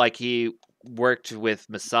how like he worked with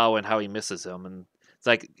Misawa and how he misses him, and it's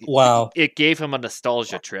like it gave him a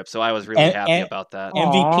nostalgia trip, so I was really happy about that.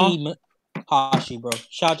 MVP Hashi, bro.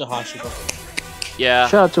 Shout out to Hashi, bro. Yeah.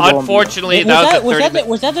 Shout out to unfortunately,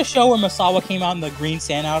 was that the show where Misawa came out in the green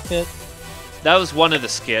sand outfit? That was one of the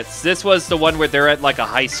skits. This was the one where they're at like a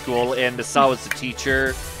high school and Misawa's the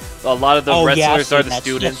teacher. A lot of the wrestlers are the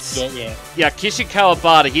students. Yeah, Kishi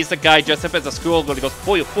Kawabata, he's the guy dressed up as a schoolgirl. He goes,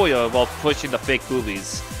 Poyo Poyo, while pushing the fake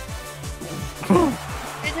boobies. Isn't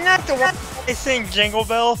that the one they sing Jingle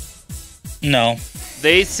Bells? No.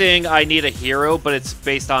 They sing I Need a Hero, but it's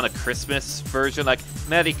based on a Christmas version, like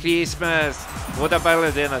Merry Christmas, what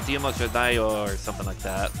about then a Dimo Shadayo, or something like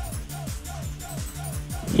that.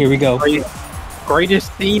 Here we go.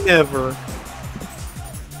 Greatest theme ever.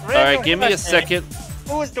 Alright, give me a second.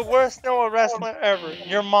 Who was the worst Noah wrestler ever?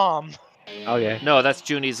 Your mom. Okay. No, that's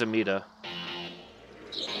Juni Zamita.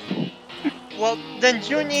 Well, then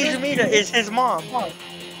Juni Zamita is his mom.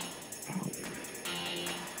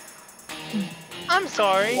 I'm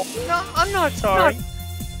sorry. No, I'm not sorry.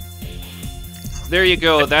 There you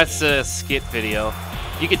go, that's a skit video.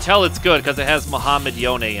 You can tell it's good because it has Muhammad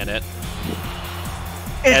Yone in it.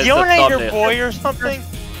 Is Yone your boy or something?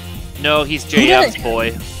 No, he's JM's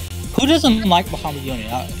boy. Who doesn't like Muhammad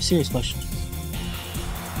Yone? Serious question.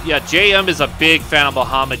 Yeah, JM is a big fan of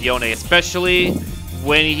Muhammad Yone, especially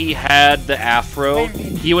when he had the afro.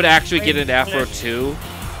 He would actually get an afro too.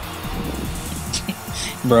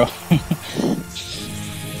 Bro.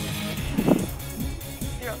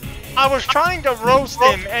 I was trying to roast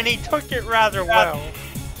him and he took it rather well.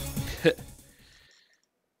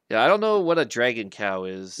 Yeah, I don't know what a dragon cow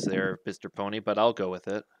is there, Mr. Pony, but I'll go with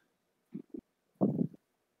it.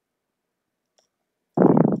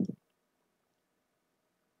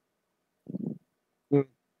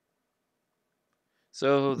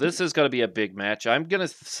 So this is going to be a big match. I'm going to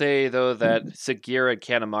say, though, that Sugiura and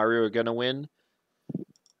Kanemaru are going to win.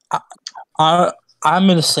 I'm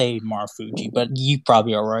going to say Marufuji, but you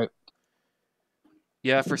probably are right.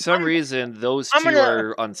 Yeah, for some reason, those two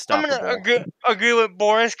are unstoppable. I'm gonna agree with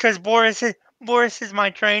Boris because Boris is my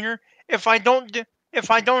trainer. If I don't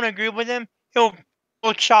agree with him, he'll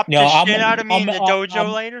chop the shit out of me in the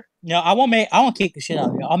dojo later. No, I won't kick the shit out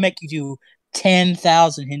of you. I'll make you do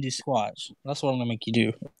 10,000 Hindu squats. That's what I'm gonna make you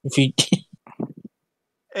do. If you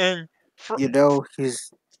and he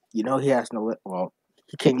has no well,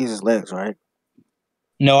 he can't use his legs, right?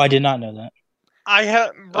 No, I did not know that.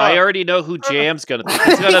 I already know who JM's gonna pick.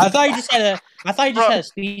 He's gonna. I thought you just had a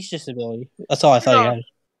speech disability. That's all I thought you had.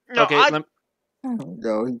 No, Okay,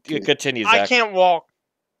 No, he can't. continue, I Zach. can't walk.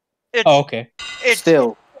 It's, Oh, okay. it's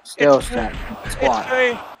Still it's- snap. It's Squat.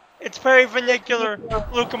 it's very vernacular,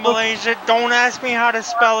 Luca Malaysia. Don't ask me how to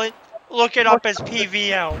spell it. Look it up as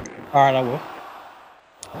PVL. All right, I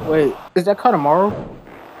will. Wait, is that Kanemaru?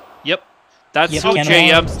 Yep, that's Yep, who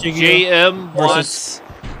Kanemaru, JM wants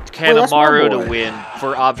that's my Kanemaru to boy. win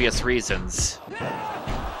for obvious reasons.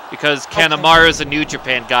 Because Kanemaru's a New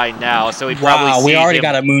Japan guy now, so he probably Wow, sees we already him.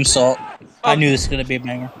 got a moonsault. I knew this was gonna be a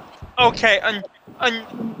banger. Okay,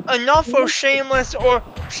 enough of shameless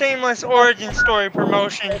origin story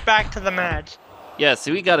promotion. Back to the match. Yeah,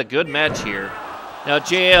 so we got a good match here. Now,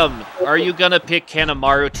 JM, are you gonna pick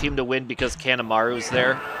Kanemaru team to win because Kanemaru's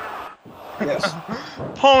there? Yes.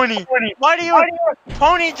 Pony, why do you?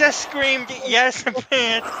 Pony just screamed yes,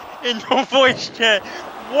 pants in no voice chat.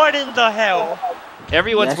 What in the hell?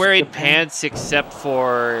 Everyone's Yes, wearing Japan. pants except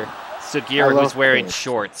for Sugiura, I who's love wearing pants.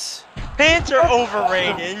 shorts. Pants are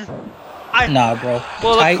overrated. Nah, bro.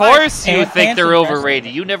 Well, Tight of course you pants think they're are impressive.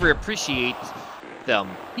 overrated. You never appreciate them.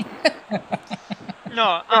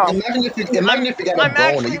 No, Imagine if you got a I'm boner.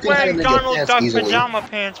 actually You can have wearing it in your Donald pants Duck easily. pajama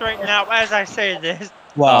pants right now as I say this.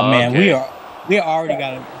 Wow, Oh, man, okay. we already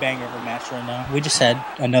got a banger of a match right now. We just had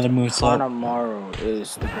another moonsault. Kanemaru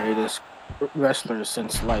is the greatest wrestler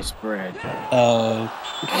since sliced bread.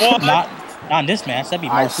 What? Not in this match. That'd be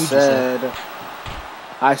Mark Fuji.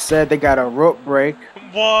 I said they got a rope break,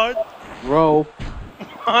 What? rope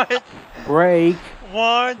What? break.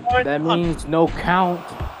 What? That means no count.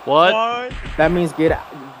 What? What? That means get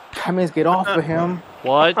off of him.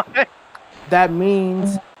 What? That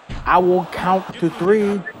means I will count to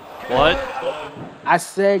 3. What? I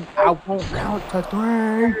said I won't count to 3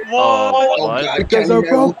 What? Oh, Oh what? God, because a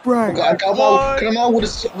rope break. Come on with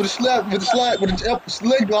a slap, with a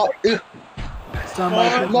leg drop. Somebody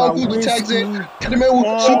What? put Come on, my Google tags whiskey, in. Come on with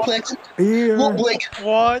What? suplex. beer, Rope break.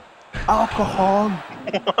 What? alcohol,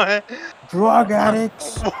 What? drug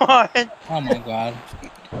addicts. What? Oh my god.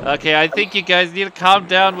 Okay, I think you guys need to calm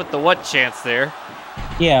down with the what chance there.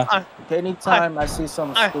 Yeah. Anytime I see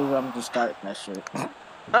something I- stupid, I'm just starting that shit.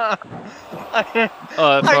 I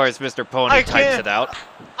Of I- course, Mr. Pony I types can't- it out.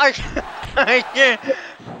 I can't.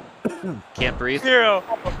 Can't breathe. Zero.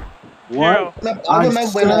 What? I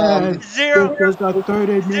remember when Zero. There's a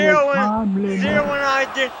 30-minute Zero time limit. Zero when I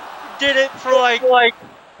did it for like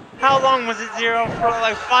how long was it? Zero for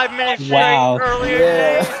like 5 minutes straight Wow. earlier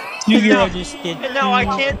Yeah. today. Yu-Gi-Oh just did. And now I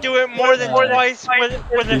can't do it more than twice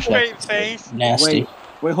with a straight face. Nasty.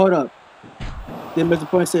 Wait, hold up. Then Mr.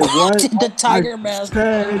 Point said, what? the Tiger Mask.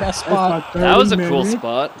 That spot. That was a cool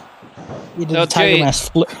spot. He did Now, the Tiger Jay-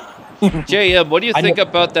 Mask flip. JM, what do you I think know-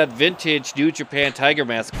 about that vintage New Japan Tiger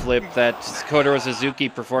Mask flip that Kotaro Suzuki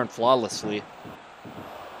performed flawlessly?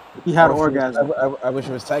 He had an orgasm. I wish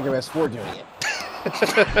it was Tiger Mask 4 doing it.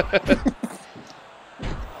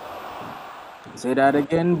 Say that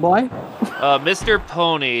again, boy. Mr.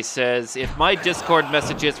 Pony says, if my Discord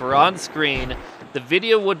messages were on screen, the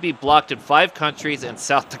video would be blocked in 5 countries and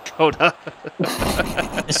South Dakota.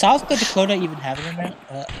 Does South Dakota even have it in there?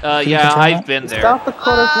 Can you Yeah, confirm I've that? been there. South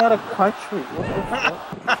Dakota's not a country. What the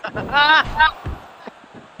fuck?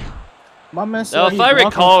 My man said Now, if he's I walking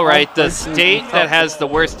recall five right, the countries state in that South has the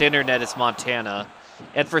Dakota. worst internet is Montana.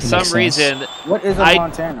 And for some sense. reason, What is a I-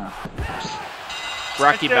 Montana?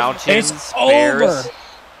 Rocky It's Mountains, It's Bears. over.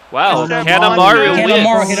 Wow, It's a Kanemaru Montana.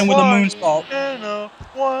 Kanemaru wins. hit him with a moonsault.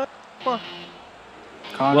 What? Well,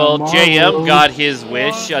 Kanemaru. JM got his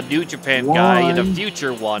wish, a New Japan guy and a One.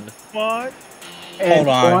 future one. What? Hold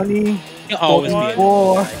on. 20, He'll always be a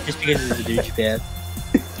 44. just because it's a New Japan.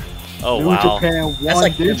 Oh, New wow. Japan won That's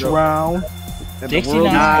like this the- round. And the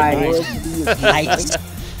 69. world Nice. Nice.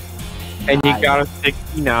 And you got a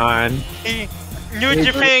 69. New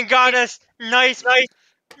Japan got us nice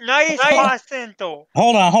placento.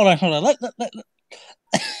 Hold on. Let-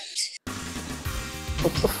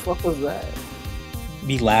 What the fuck was that?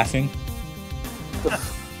 be laughing.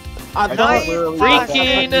 I Nice thought literally-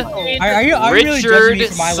 placento. Are you really judging me Richard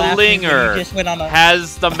for my laughing when Slinger you just went on a...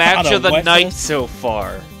 has the match On a of the West night Coast? so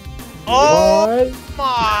far. Oh What?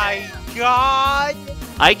 my god.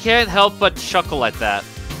 I can't help but chuckle at that.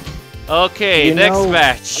 Okay, You next know,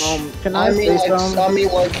 match. Can I say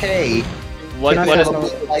something? hey. What can I what say is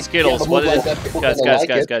something? Like, Skittles? yeah, What like is that, people guys, don't guys, like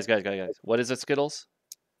guys, it. guys, guys, guys, guys? What is it, Skittles?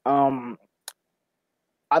 I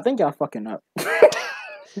think y'all fucking up.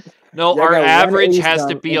 No, Yeah, I our got one average ace has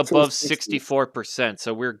to done be and two above 60s. 64%,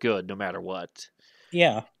 so we're good no matter what.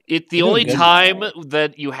 Yeah. The You're only doing good. time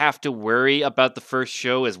that you have to worry about the first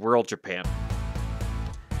show is World Japan.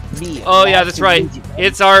 me. Oh yeah, that's right. Luigi.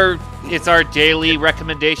 It's our daily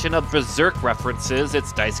recommendation of Berserk references.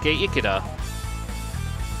 It's Daisuke Ikeda.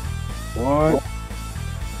 What?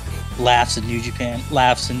 Laughs in New Japan.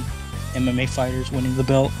 Laughs in MMA fighters winning the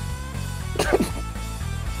belt.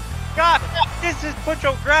 God, this is put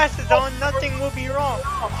your glasses on, nothing will be wrong.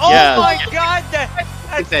 Oh Yeah. my God,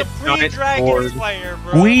 that's the That giant pre-Dragon board. Slayer,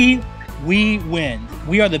 bro. We win.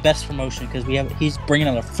 We are the best promotion because we have. He's bringing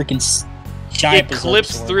out a freaking giant. It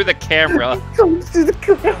clips sword. through the camera. What the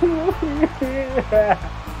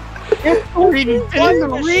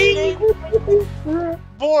shit?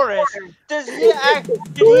 Boris, did he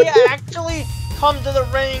actually come to the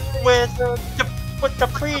ring with the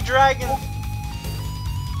pre-Dragon?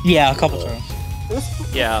 Yeah, a couple times.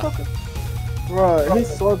 Yeah. Bro,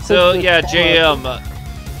 he's So yeah, JM,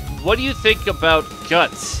 what do you think about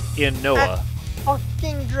Guts in Noah?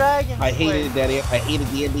 Fucking Dragon I Slayer. hated that. I hated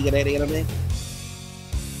the ending of that anime.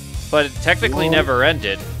 But it technically Whoa. never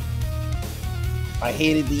ended. I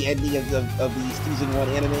hated the ending of the season 1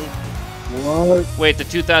 anime. What? Wait, the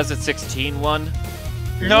 2016 one?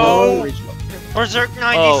 No, Original. Berserk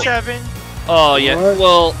 97. Oh yeah. What?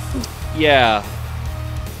 Well, yeah.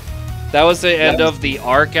 That was the end Yeah. of the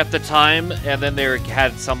arc at the time, and then they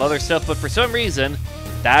had some other stuff. But for some reason,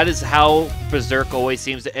 that is how Berserk always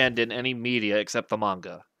seems to end in any media except the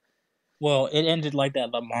manga. Well, it ended like that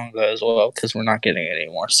in the manga as well because we're not getting it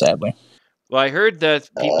anymore, sadly. Well, I heard that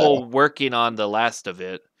people working on the last of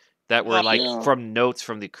it that were like Yeah. from notes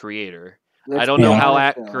from the creator. Let's I don't be know how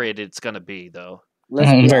honest, though. accurate it's gonna be though. Let's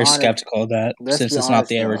I'm be very honest. skeptical of that Let's since be it's not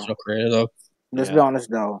the honest, though. original creator, though. Let's Yeah. be honest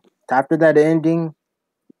though. After that ending,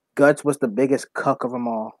 Guts was the biggest cuck of them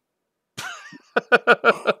all.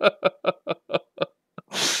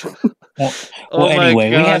 Oh my anyway,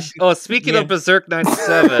 we have- gosh! Oh, speaking of Berserk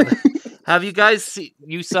 97, have you guys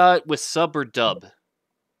you saw it with sub or dub?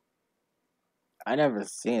 I never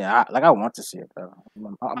seen it. I want to see it though.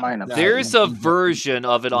 I might not. There's a version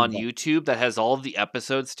of it on YouTube that has all of the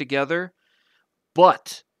episodes together,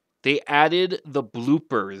 but they added the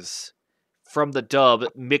bloopers from the dub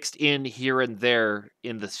mixed in here and there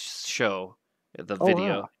in the show, the Oh,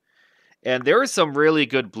 video. wow. And there were some really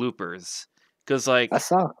good bloopers. Because, like, I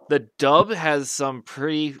saw. the dub has some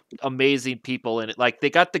pretty amazing people in it. Like,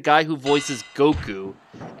 they got the guy who voices Goku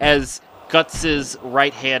as Guts'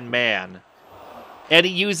 right-hand man. And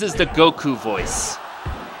he uses the Goku voice.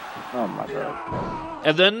 Oh my god.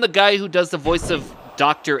 And then the guy who does the voice of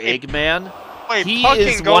Dr. Eggman, Wait, he Puck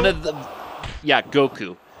is and one of the... Yeah,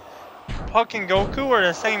 Goku. Puck and Goku are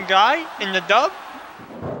the same guy in the dub?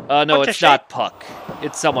 No, What the it's not Puck.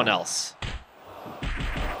 It's someone else.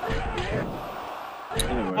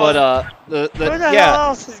 Anyway. But, Who the hell yeah,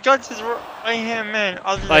 else is Guts' right-hand man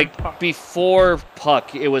other than like, Puck? before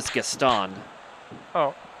Puck, it was Gaston.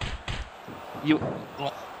 Oh.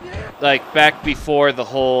 Like, back before the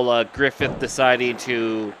whole Griffith deciding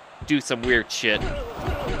to do some weird shit.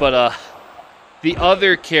 But, the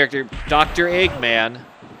other character, Dr. Eggman,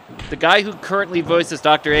 the guy who currently voices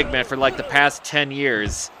Dr. Eggman for, like, the past 10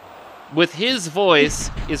 years, with his voice,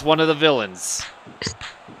 is one of the villains.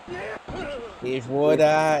 If what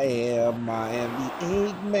I am the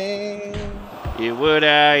Eggman. It would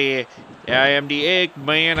I am the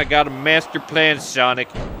Eggman. I got a master plan, Sonic.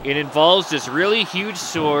 It involves this really huge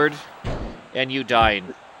sword and you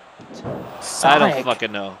dying. I don't Sonic,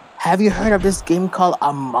 fucking know. have you heard of this game called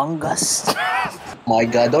Among Us? My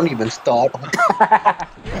God, don't even start.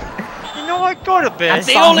 You know what? Go to bed.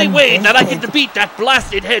 The only way that I can defeat that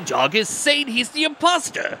blasted hedgehog is saying he's the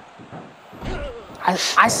imposter.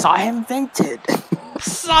 I saw him vented.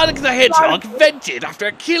 Sonic the Hedgehog vented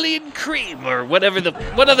after killing Cream or what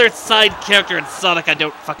other side character in Sonic I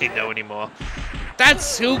don't fucking know anymore.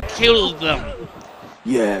 That's who killed them.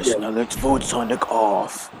 Yes, now let's vote Sonic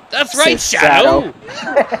off. That's right, Says Shadow.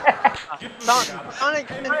 Sonic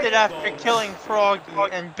vented after killing Froggy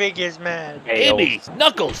and Big is mad. Amy,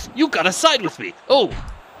 Knuckles, you gotta side with me. Oh,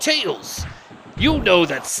 Tails, you know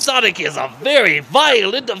that Sonic is a very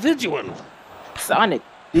vile individual. Sonic,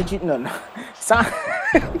 did you no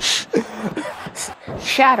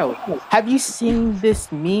Shadow, have you seen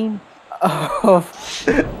this meme of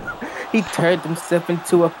he turned himself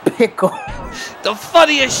into a pickle? The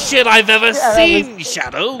funniest shit I've ever Yeah, that seen,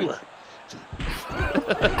 Shadow.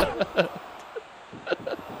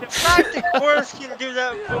 The fact that Boris can do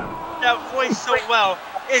that voice so well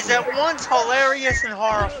is at once hilarious and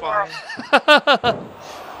horrifying.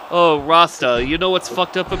 Oh, Rasta, you know what's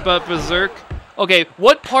fucked up about Berserk? Okay,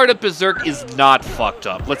 what part of Berserk is not fucked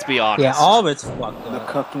up? Let's be honest. Yeah, all of it's fucked The up.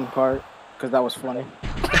 cooking part, because that was funny.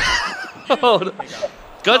 Oh,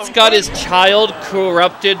 Guts got his child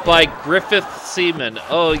corrupted by Griffith semen.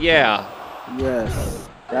 Oh, yeah. Yes,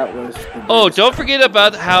 that was. Oh, don't forget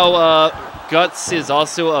about how Guts is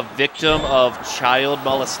also a victim of child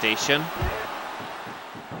molestation.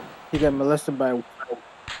 He got molested by.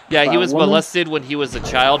 Yeah, By he a was woman? molested when he was a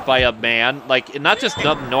child by a man. Like, not just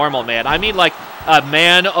a normal man. I mean, like, a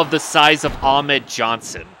man of the size of Ahmed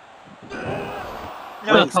Johnson.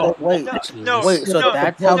 No, Wait. no, So no,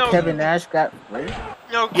 that's how no, Kevin Nash got raped?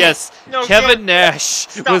 No, Yes, no, Kevin Gam- Nash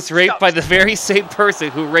Stop, was raped stop. by the very same person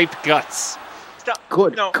who raped Guts. Stop.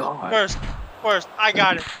 Good No, God. first, I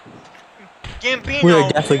got it. Gambino. We're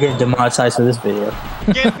definitely getting demonetized for this video.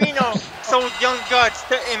 Gambino sold Young Guts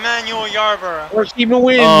to Emmanuel Yarborough. Or even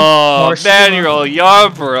win. Oh, Marcia. Manuel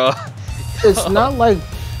Yarborough. It's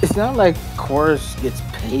not like Chorus gets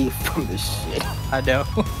paid from this shit. I know.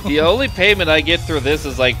 The only payment I get through this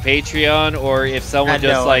is like Patreon, or if someone I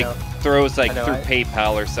just know, like I know. throws like I know, through I-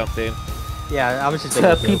 PayPal or something. Yeah, I was just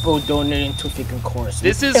To people donating to freaking Chorus.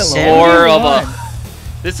 This is Hello, more of everyone. a.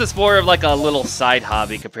 This is more of like a little side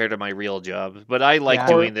hobby compared to my real job, but I like Yeah.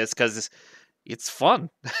 doing this because it's fun.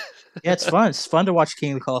 Yeah, it's fun. It's fun to watch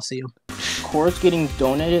King of the Colosseum. Chorus getting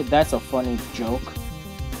donated, that's a funny joke.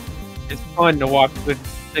 It's fun to watch the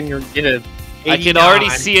singer get a. I can already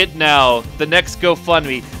 89. see it now. The next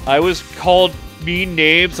GoFundMe. I was called mean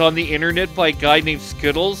names on the internet by a guy named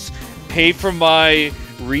Skittles. Pay for my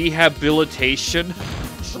rehabilitation.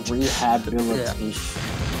 Rehabilitation.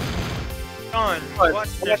 Done. What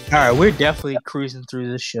the All right, we're definitely cruising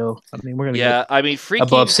through this show. I mean, we're gonna Yeah, I mean, freaking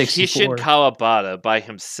Above Kishin 64. Kawabata by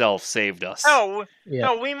himself saved us. hell? get. Yeah.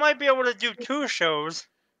 No, we might be able to do 2 shows.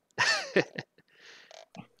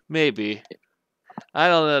 Maybe. I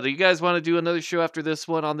don't know. Do you guys want to do another show after this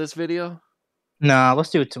one on this video? Nah, let's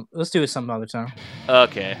do it. Let's do it some other time.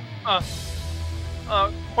 Okay.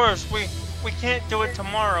 Of course, we can't do it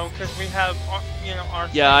tomorrow because we have, our.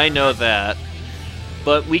 Yeah, I know that.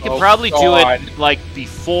 But we could Oh, probably do God. it, like,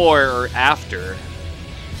 before or after.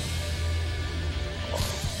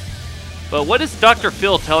 But what is Dr.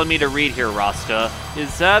 Phil telling me to read here, Rasta?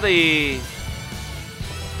 Is that a...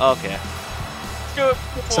 Okay. Do it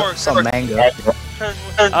before. Some manga.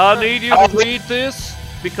 I need you to read this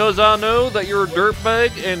because I know that you're a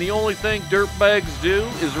dirtbag and the only thing dirtbags do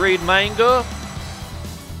is read manga.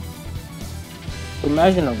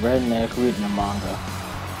 Imagine a redneck reading a manga.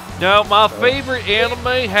 Now, my favorite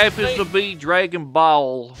anime happens to be Dragon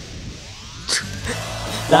Ball.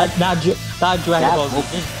 Not Dragon Ball Z.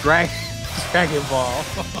 Just Dragon Ball.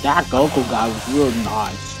 That Goku guy was real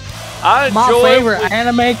nice. I My enjoy favorite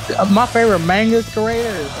anime, my favorite manga creator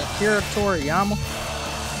is Akira Toriyama.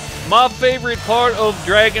 My favorite part of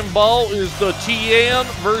Dragon Ball is the Tien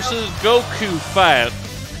versus Goku fight.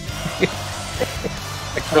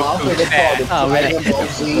 My favorite part of Oh, man. Dragon Ball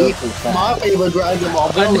Z. My favorite Dragon Ball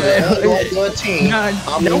villain, 13. No, I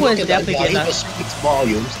mean, no look one's at that definitely guy. He getting just speaks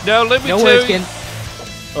volumes. Now let me No tell one's you. getting,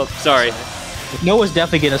 Oh, sorry. no one's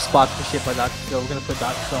definitely getting a sponsorship by Dr. Phil. We're gonna put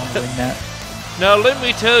Dr. Phil on doing that. Now let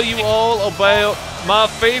me tell you all about my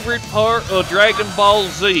favorite part of Dragon Ball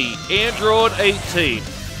Z, Android 18.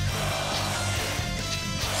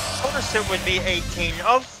 Of course it would be 18.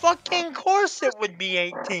 Of fucking course it would be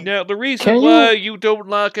 18. Now the reason Can you- why you don't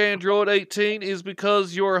like Android 18 is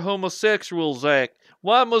because you're a homosexual, Zach.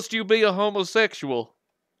 Why must you be a homosexual?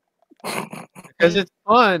 Because it's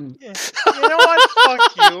fun. You know what?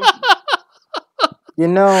 Fuck you. You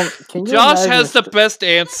know, can you Josh imagine has the best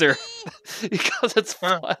answer because it's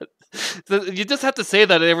fun. You just have to say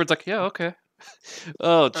that, and everyone's like, "Yeah, okay."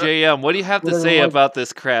 Oh, JM, what do you have to What say is it? about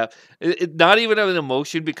this crap? Not even an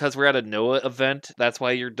emotion because we're at a Noah event. That's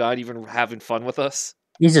why you're not even having fun with us.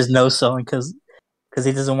 He's just no selling because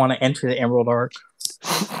he doesn't want to enter the Emerald Arc.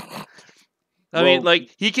 I mean, like,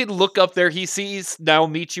 he can look up there. He sees now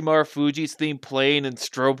Michimaru Fuji's theme playing and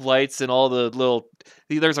strobe lights and all the little.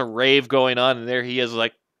 There's a rave going on, and there he is,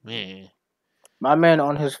 like, meh. my man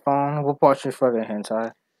on his phone will watching fucking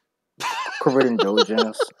hentai. Korean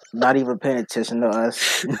dojins. Not even paying attention to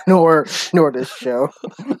us, nor this show.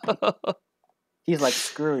 He's like,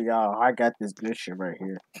 screw y'all, I got this good shit right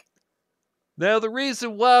here. Now, the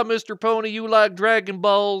reason why, Mr. Pony, you like Dragon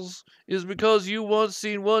Balls is because you once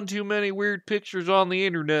seen one too many weird pictures on the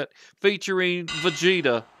internet featuring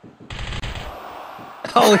Vegeta.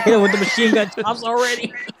 Oh, hit him with the machine gun tops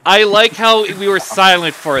already. I like how we were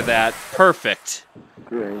silent for that. Perfect.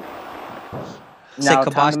 Great. Say, Now,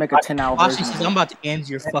 time Kabashi- to make a 10-hour Kabashi version. says, I'm about to end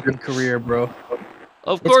your fucking career, bro.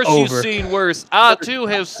 Of It's course you've over. seen worse. I, too,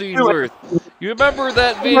 have seen worse. You remember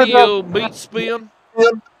that video, Meat Spin?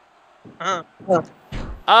 Uh,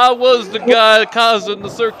 I was the guy causing the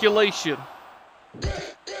circulation.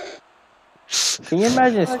 Can you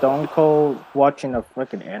imagine Stone Cold watching a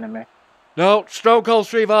freaking anime? No, Stone Cold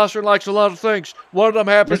Steve Austin likes a lot of things. One of them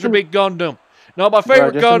happens Just to be Gundam. No, my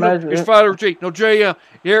favorite just Gundam imagine is it. Fighter G. No, JM,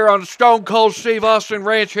 here on the Stone Cold Steve Austin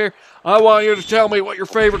Ranch here, I want you to tell me what your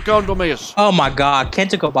favorite Gundam is. Oh my God,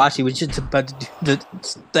 Kenta Kobashi was just about to do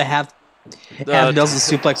the half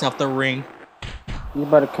Nelson suplex off the ring. You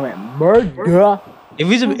better commit murder.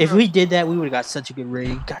 If we did that, we would have got such a good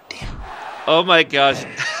rating. God damn. Oh my gosh.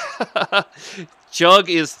 Jug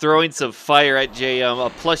is throwing some fire at JM, a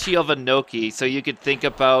plushie of a Noki, so you could think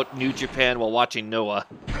about New Japan while watching Noah.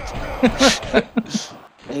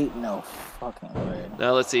 Ain't no fucking way.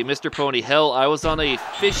 Now let's see, Mr. Pony. Hell, I was on a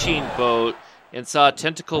fishing boat and saw a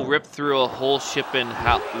tentacle rip through a whole ship in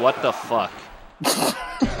what the fuck?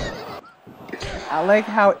 I like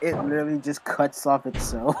how it literally just cuts off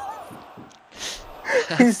itself.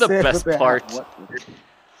 That's the best part.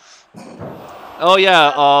 Oh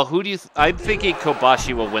yeah, who do you? I'm thinking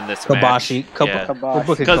Kobashi will win this match.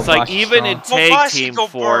 Kobashi. Because like even in tag Kobashi team go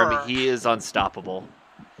form, burn. he is unstoppable.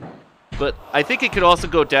 But I think it could also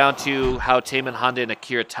go down to how Taman Honda and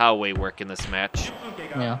Akira Taue work in this match.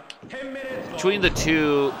 Yeah. Between the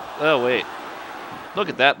two, oh wait, look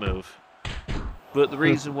at that move. But the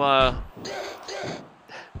reason why.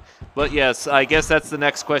 But yes, I guess that's the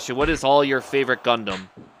next question. What is all your favorite Gundam?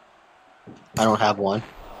 I don't have one.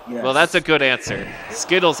 Yes. Well, that's a good answer.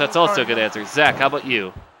 Skittles, that's also a good answer. Zach, how about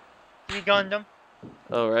you? G Gundam.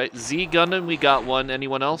 All right, Z Gundam, we got one.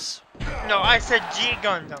 Anyone else? No, I said G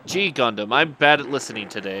Gundam. G Gundam. I'm bad at listening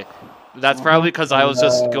today. That's probably because I was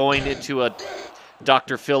just going into a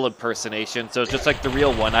Dr. Phil impersonation, so it's just like the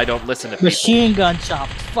real one. I don't listen to people. Machine gun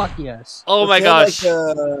chopped. Fuck yes. Oh my gosh.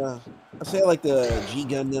 I say like the G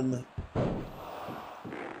Gundam.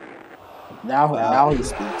 Now he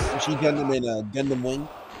speaks. G Gundam and Gundam Wing.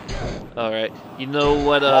 All right. You know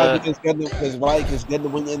what? Because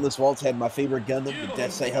Gundam Wing Endless Waltz had my favorite Gundam, the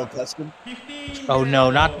Death Sight Hell Custom. Oh no,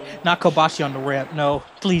 not Kobashi on the ramp. No,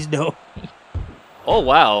 please no. Oh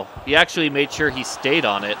wow. He actually made sure he stayed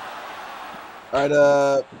on it. All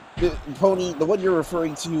right, Pony, the one you're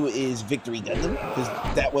referring to is Victory Gundam, because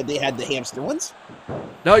that one they had the hamster ones.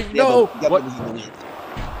 No, you know what? Was in the wind.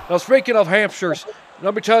 Now speaking of hamsters,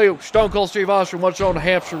 let me tell you, Stone Cold Steve Austin once on the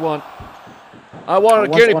hamster one. I wanted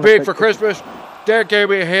a guinea pig for Christmas. Dad gave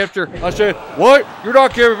me a hamster. I said, "What? You're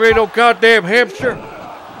not giving me no goddamn hamster?"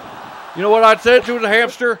 You know what I said to the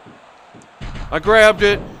hamster? I grabbed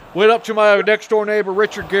it, went up to my next door neighbor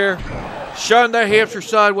Richard Gere, shunned that hamster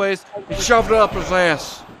sideways, and shoved it up his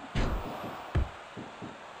ass.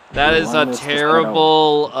 That is a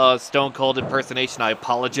terrible Stone Cold impersonation. I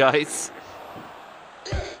apologize.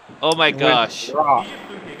 Oh my gosh.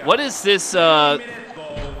 What is this?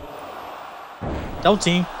 Don't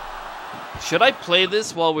team. Should I play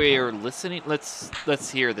this while we are listening?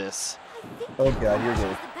 Let's hear this. Oh god, you're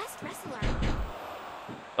good.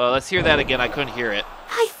 Let's hear that again. I couldn't hear it.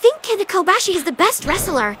 I think Kenta Kobashi is the best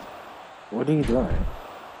wrestler. What are you doing?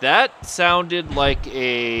 That sounded like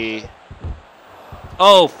a...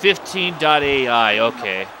 Oh, 15.ai.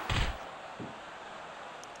 Okay.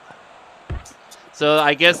 So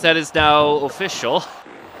I guess that is now official.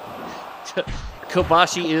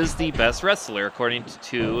 Kobashi is the best wrestler, according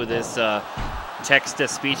to this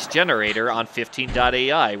text-to-speech generator on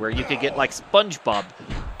 15.ai, where you could get, like, SpongeBob.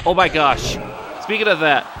 Oh my gosh. Speaking of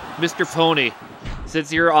that, Mr. Pony,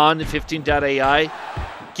 since you're on 15.ai,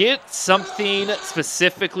 get something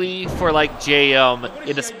specifically for, like, JM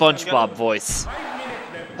in a SpongeBob voice.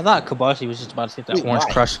 I thought Kobashi was just about to hit that orange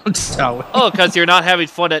crush on the tower. Oh, because you're not having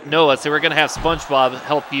fun at Noah, so we're going to have SpongeBob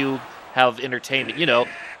help you have entertainment. You know,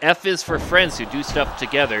 F is for friends who do stuff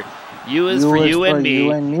together. U is for you and me,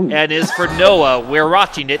 and is for Noah. We're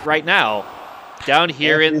watching it right now. Down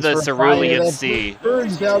here in the Cerulean Sea.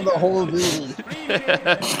 Burns down the whole movie.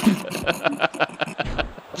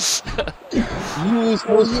 Use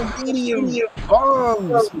for the medium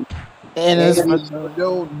bombs. And it's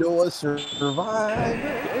no Noah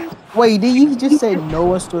Survivor. Wait, did you just say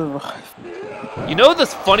Noah Survivor? You know the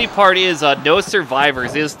funny part is No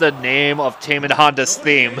Survivors is the name of Taman Honda's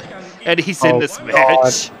theme, and he's in this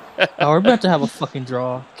match. Oh, we're about to have a fucking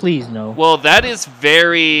draw. Please no. Well, that is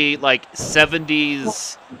very like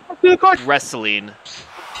 70s wrestling.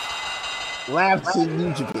 Laughs in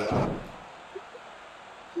New Japan.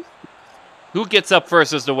 Who gets up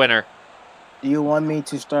first as the winner? Do you want me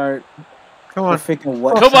to start? Come on.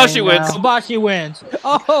 Kobashi wins. Kobashi wins.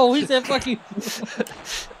 Oh, he said fuck you.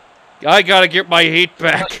 I gotta get my heat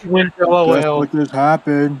back. What just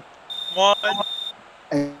happened? One.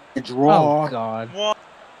 A draw. Oh god. One.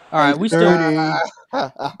 All right, we still.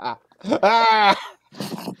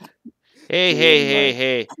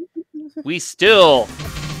 Hey. We still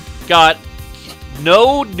got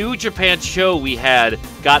no New Japan show we had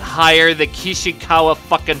got higher than Kishikawa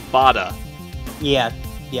fucking Bada. Yeah.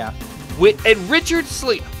 And Richard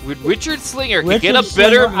Slinger could get a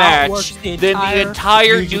better match than the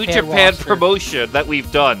entire New Japan promotion that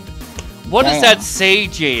we've done. What does that say,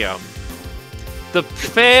 JM? The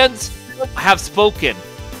fans have spoken.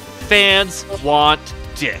 Fans want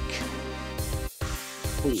Dick.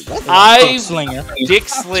 Dick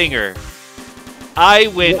Slinger. I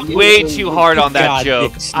went way too hard on that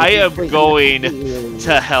joke. I am going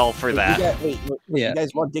to hell for that. You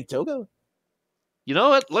guys want Dick Togo? You know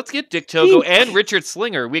what? Let's get Dick Togo and Richard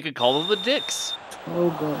Slinger. We could call them the Dicks.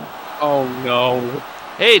 Togo. Oh no.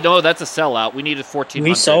 Hey, no, that's a sellout. We needed 1,400.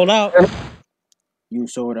 We sold out. You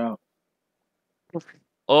sold out.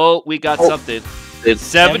 Oh, we got something. It's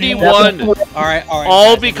 71. All right.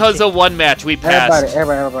 All because of one match. We passed.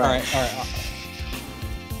 Everybody. All right.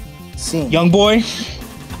 See. Young boy,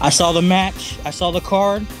 I saw the match. I saw the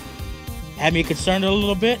card. Had me concerned a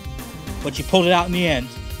little bit, but you pulled it out in the end.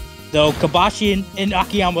 Though Kobashi and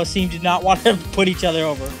Akiyama seemed to not want to put each other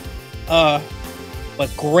over.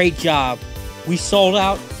 But great job. We sold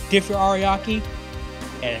out different Ariake,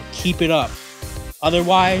 and keep it up.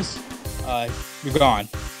 Otherwise, you're gone.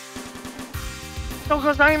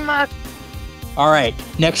 All right,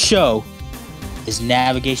 next show is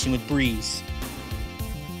Navigation with Breeze.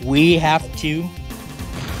 We have to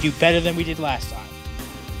do better than we did last time.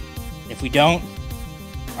 If we don't,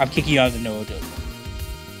 I'm kicking you out of the Noah Dojo.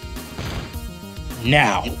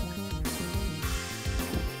 Now,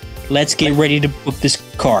 let's get ready to book this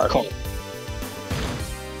card.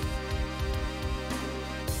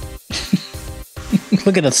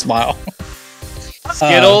 Look at the smile.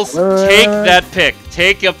 Skittles, take that pic.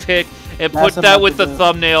 Take a pic and put that with the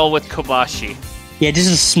thumbnail with Kobashi. Yeah, this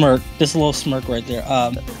is a smirk. This little smirk right there.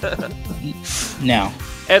 Now.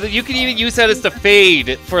 And you can even use that as the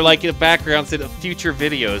fade for like the backgrounds in future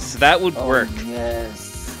videos. So that would work.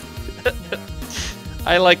 Yes.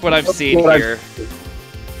 I like what I'm seeing here.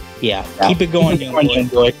 Yeah, keep it going, young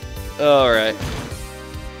boy. Alright.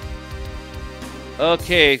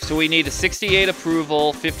 Okay, so we need a 68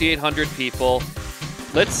 approval, 5,800 people.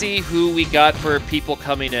 Let's see who we got for people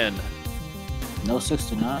coming in. No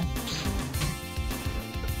 69.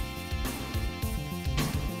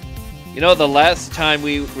 You know, the last time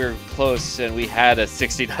we were close and we had a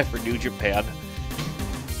 69 for New Japan.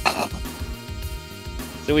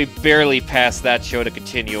 So we barely passed that show to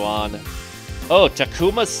continue on. Oh,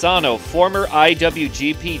 Takuma Sano, former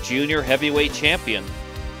IWGP Junior Heavyweight Champion.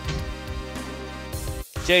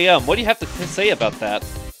 JM, what do you have to say about that?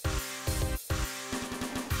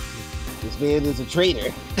 This man is a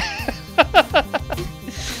traitor.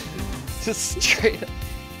 Just straight up.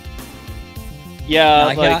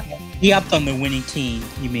 Yeah, he upped on the winning team,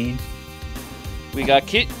 you mean? We got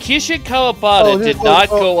Kishin Kawabata did not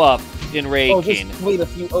go up in ranking. Just wait a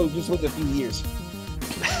few years.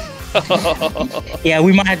 Yeah,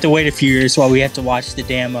 we might have to wait a few years while we have to watch the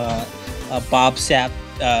damn Bob Sapp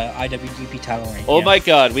IWGP title reign. Oh my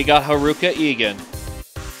god, we got Haruka Egan.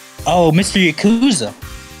 Oh, Mr. Yakuza.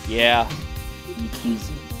 Yeah.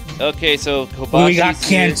 Okay, so Kobashi. We got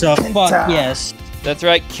Kenta. Fuck yes. That's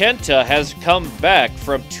right, Kenta has come back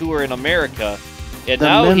from tour in America, and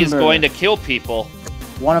now he's going to kill people.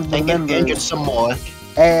 One of the members. And get some more.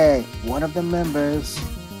 Hey, one of the members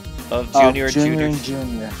of Junior and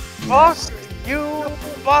Junior. Fuck you,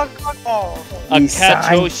 fuck off.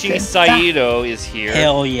 Akatoshi Saito is here.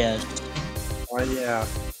 Hell yes. Oh yeah.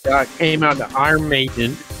 That came out the Iron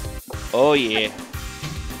Maiden. Oh yeah.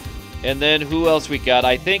 And then who else we got?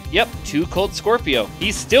 I think, yep, Too Cold Scorpio.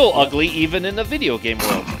 He's still ugly even in the video game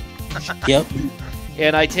world. Yep.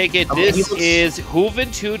 And I take it this is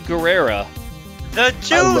Juventud Guerrera. The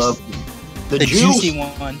juice! The juicy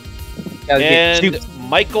one. And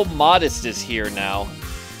Michael Modest is here now.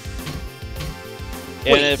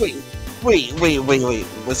 And wait.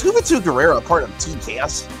 Was Juventud Guerrera a part of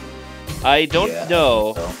TKS? I don't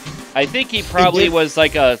know. I think he probably was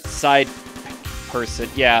like a side person.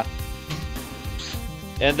 Yeah.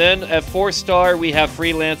 And then at 4-star, we have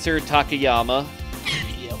Freelancer Takayama.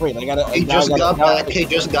 Wait, He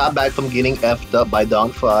just got back from getting effed up by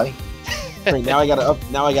Don Fry. Wait, now I gotta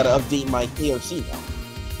update my KOC now.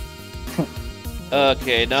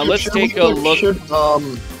 Okay, now let's take a look.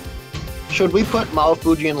 Should we put Mao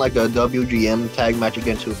Fuji in like a WGM tag match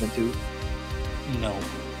against Juventud? No.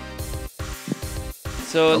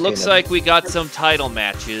 So it looks like we got some title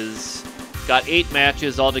matches. Got 8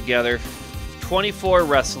 matches altogether. 24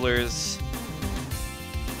 wrestlers.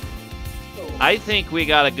 I think we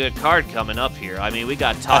got a good card coming up here. I mean, we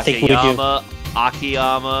got I think we do. Takayama,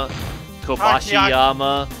 Akiyama,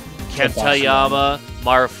 Kobashiyama, Kentayama,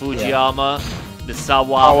 Marufujiyama,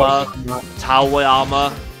 Misawama,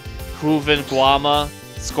 Tawayama, Hooven Guama,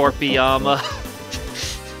 Scorpiama,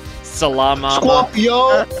 Salamama,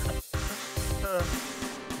 Scorpio.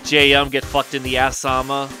 JM get fucked in the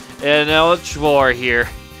assama, and now it's war here.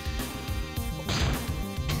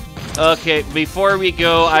 Okay, before we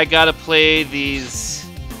go, I gotta play these.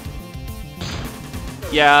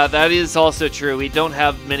 Yeah, that is also true. We don't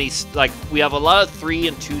have many, like, we have a lot of 3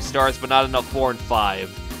 and 2 stars, but not enough 4 and 5.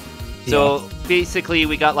 So basically,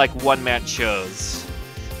 we got like one-man shows.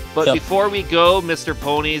 But Yep. before we go, Mr.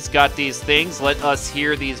 Pony's got these things. Let us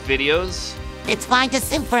hear these videos. It's fine to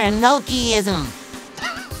simp for Enochiism.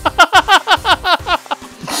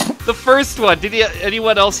 The first one, did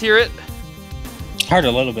anyone else hear it? Heard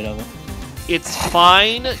a little bit of it. It's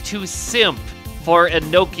fine to simp for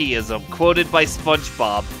Enochiism, quoted by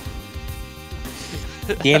SpongeBob.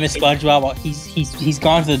 Damn it, SpongeBob. He's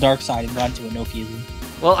gone to the dark side and gone to Enochiism.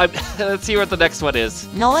 Well, let's see what the next one is.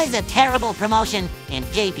 Noah is a terrible promotion, and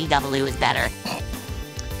JPW is better.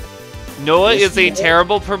 Noah is a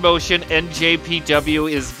terrible promotion, and JPW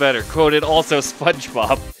is better, quoted also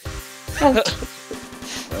SpongeBob.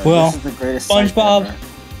 Well, this is the greatest site SpongeBob, ever.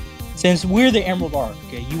 since we're the Emerald Ark,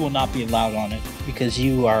 okay, you will not be allowed on it because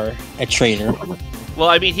you are a traitor. Well,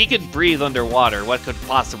 I mean, he can breathe underwater. What could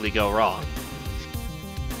possibly go wrong?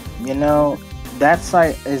 You know, that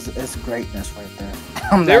site is greatness right there.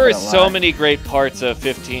 I'm There not are gonna so lie. many great parts of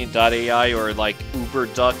 15.ai or like Uber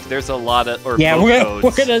Duck. There's a lot of Yeah, boat we're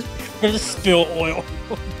codes. gonna spill oil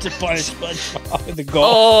to punish SpongeBob in the Gulf.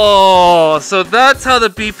 Oh, so that's how the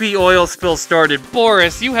BP oil spill started.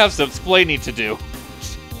 Boris, you have some explaining to do.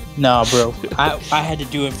 Nah, bro. I had to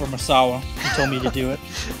do it for Masawa. He told me to do it.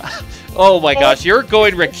 Oh my gosh, you're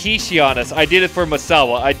going Rikishi on us. I did it for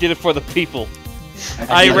Masawa. I did it for the people.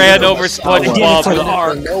 I ran over SpongeBob for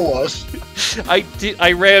with the ark.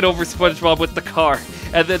 I ran over SpongeBob with the car,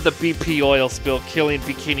 and then the BP oil spill, killing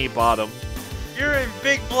Bikini Bottom. You're in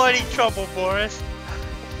big bloody trouble, Boris.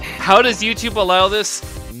 How does YouTube allow this?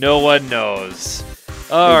 No one knows.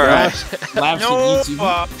 All right. No,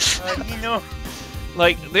 you know.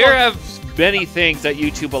 Like, there have many things that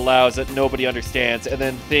YouTube allows that nobody understands, and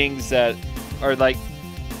then things that are like,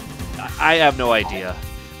 I have no idea.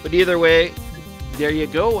 But either way, there you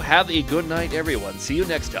go. Have a good night, everyone. See you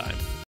next time.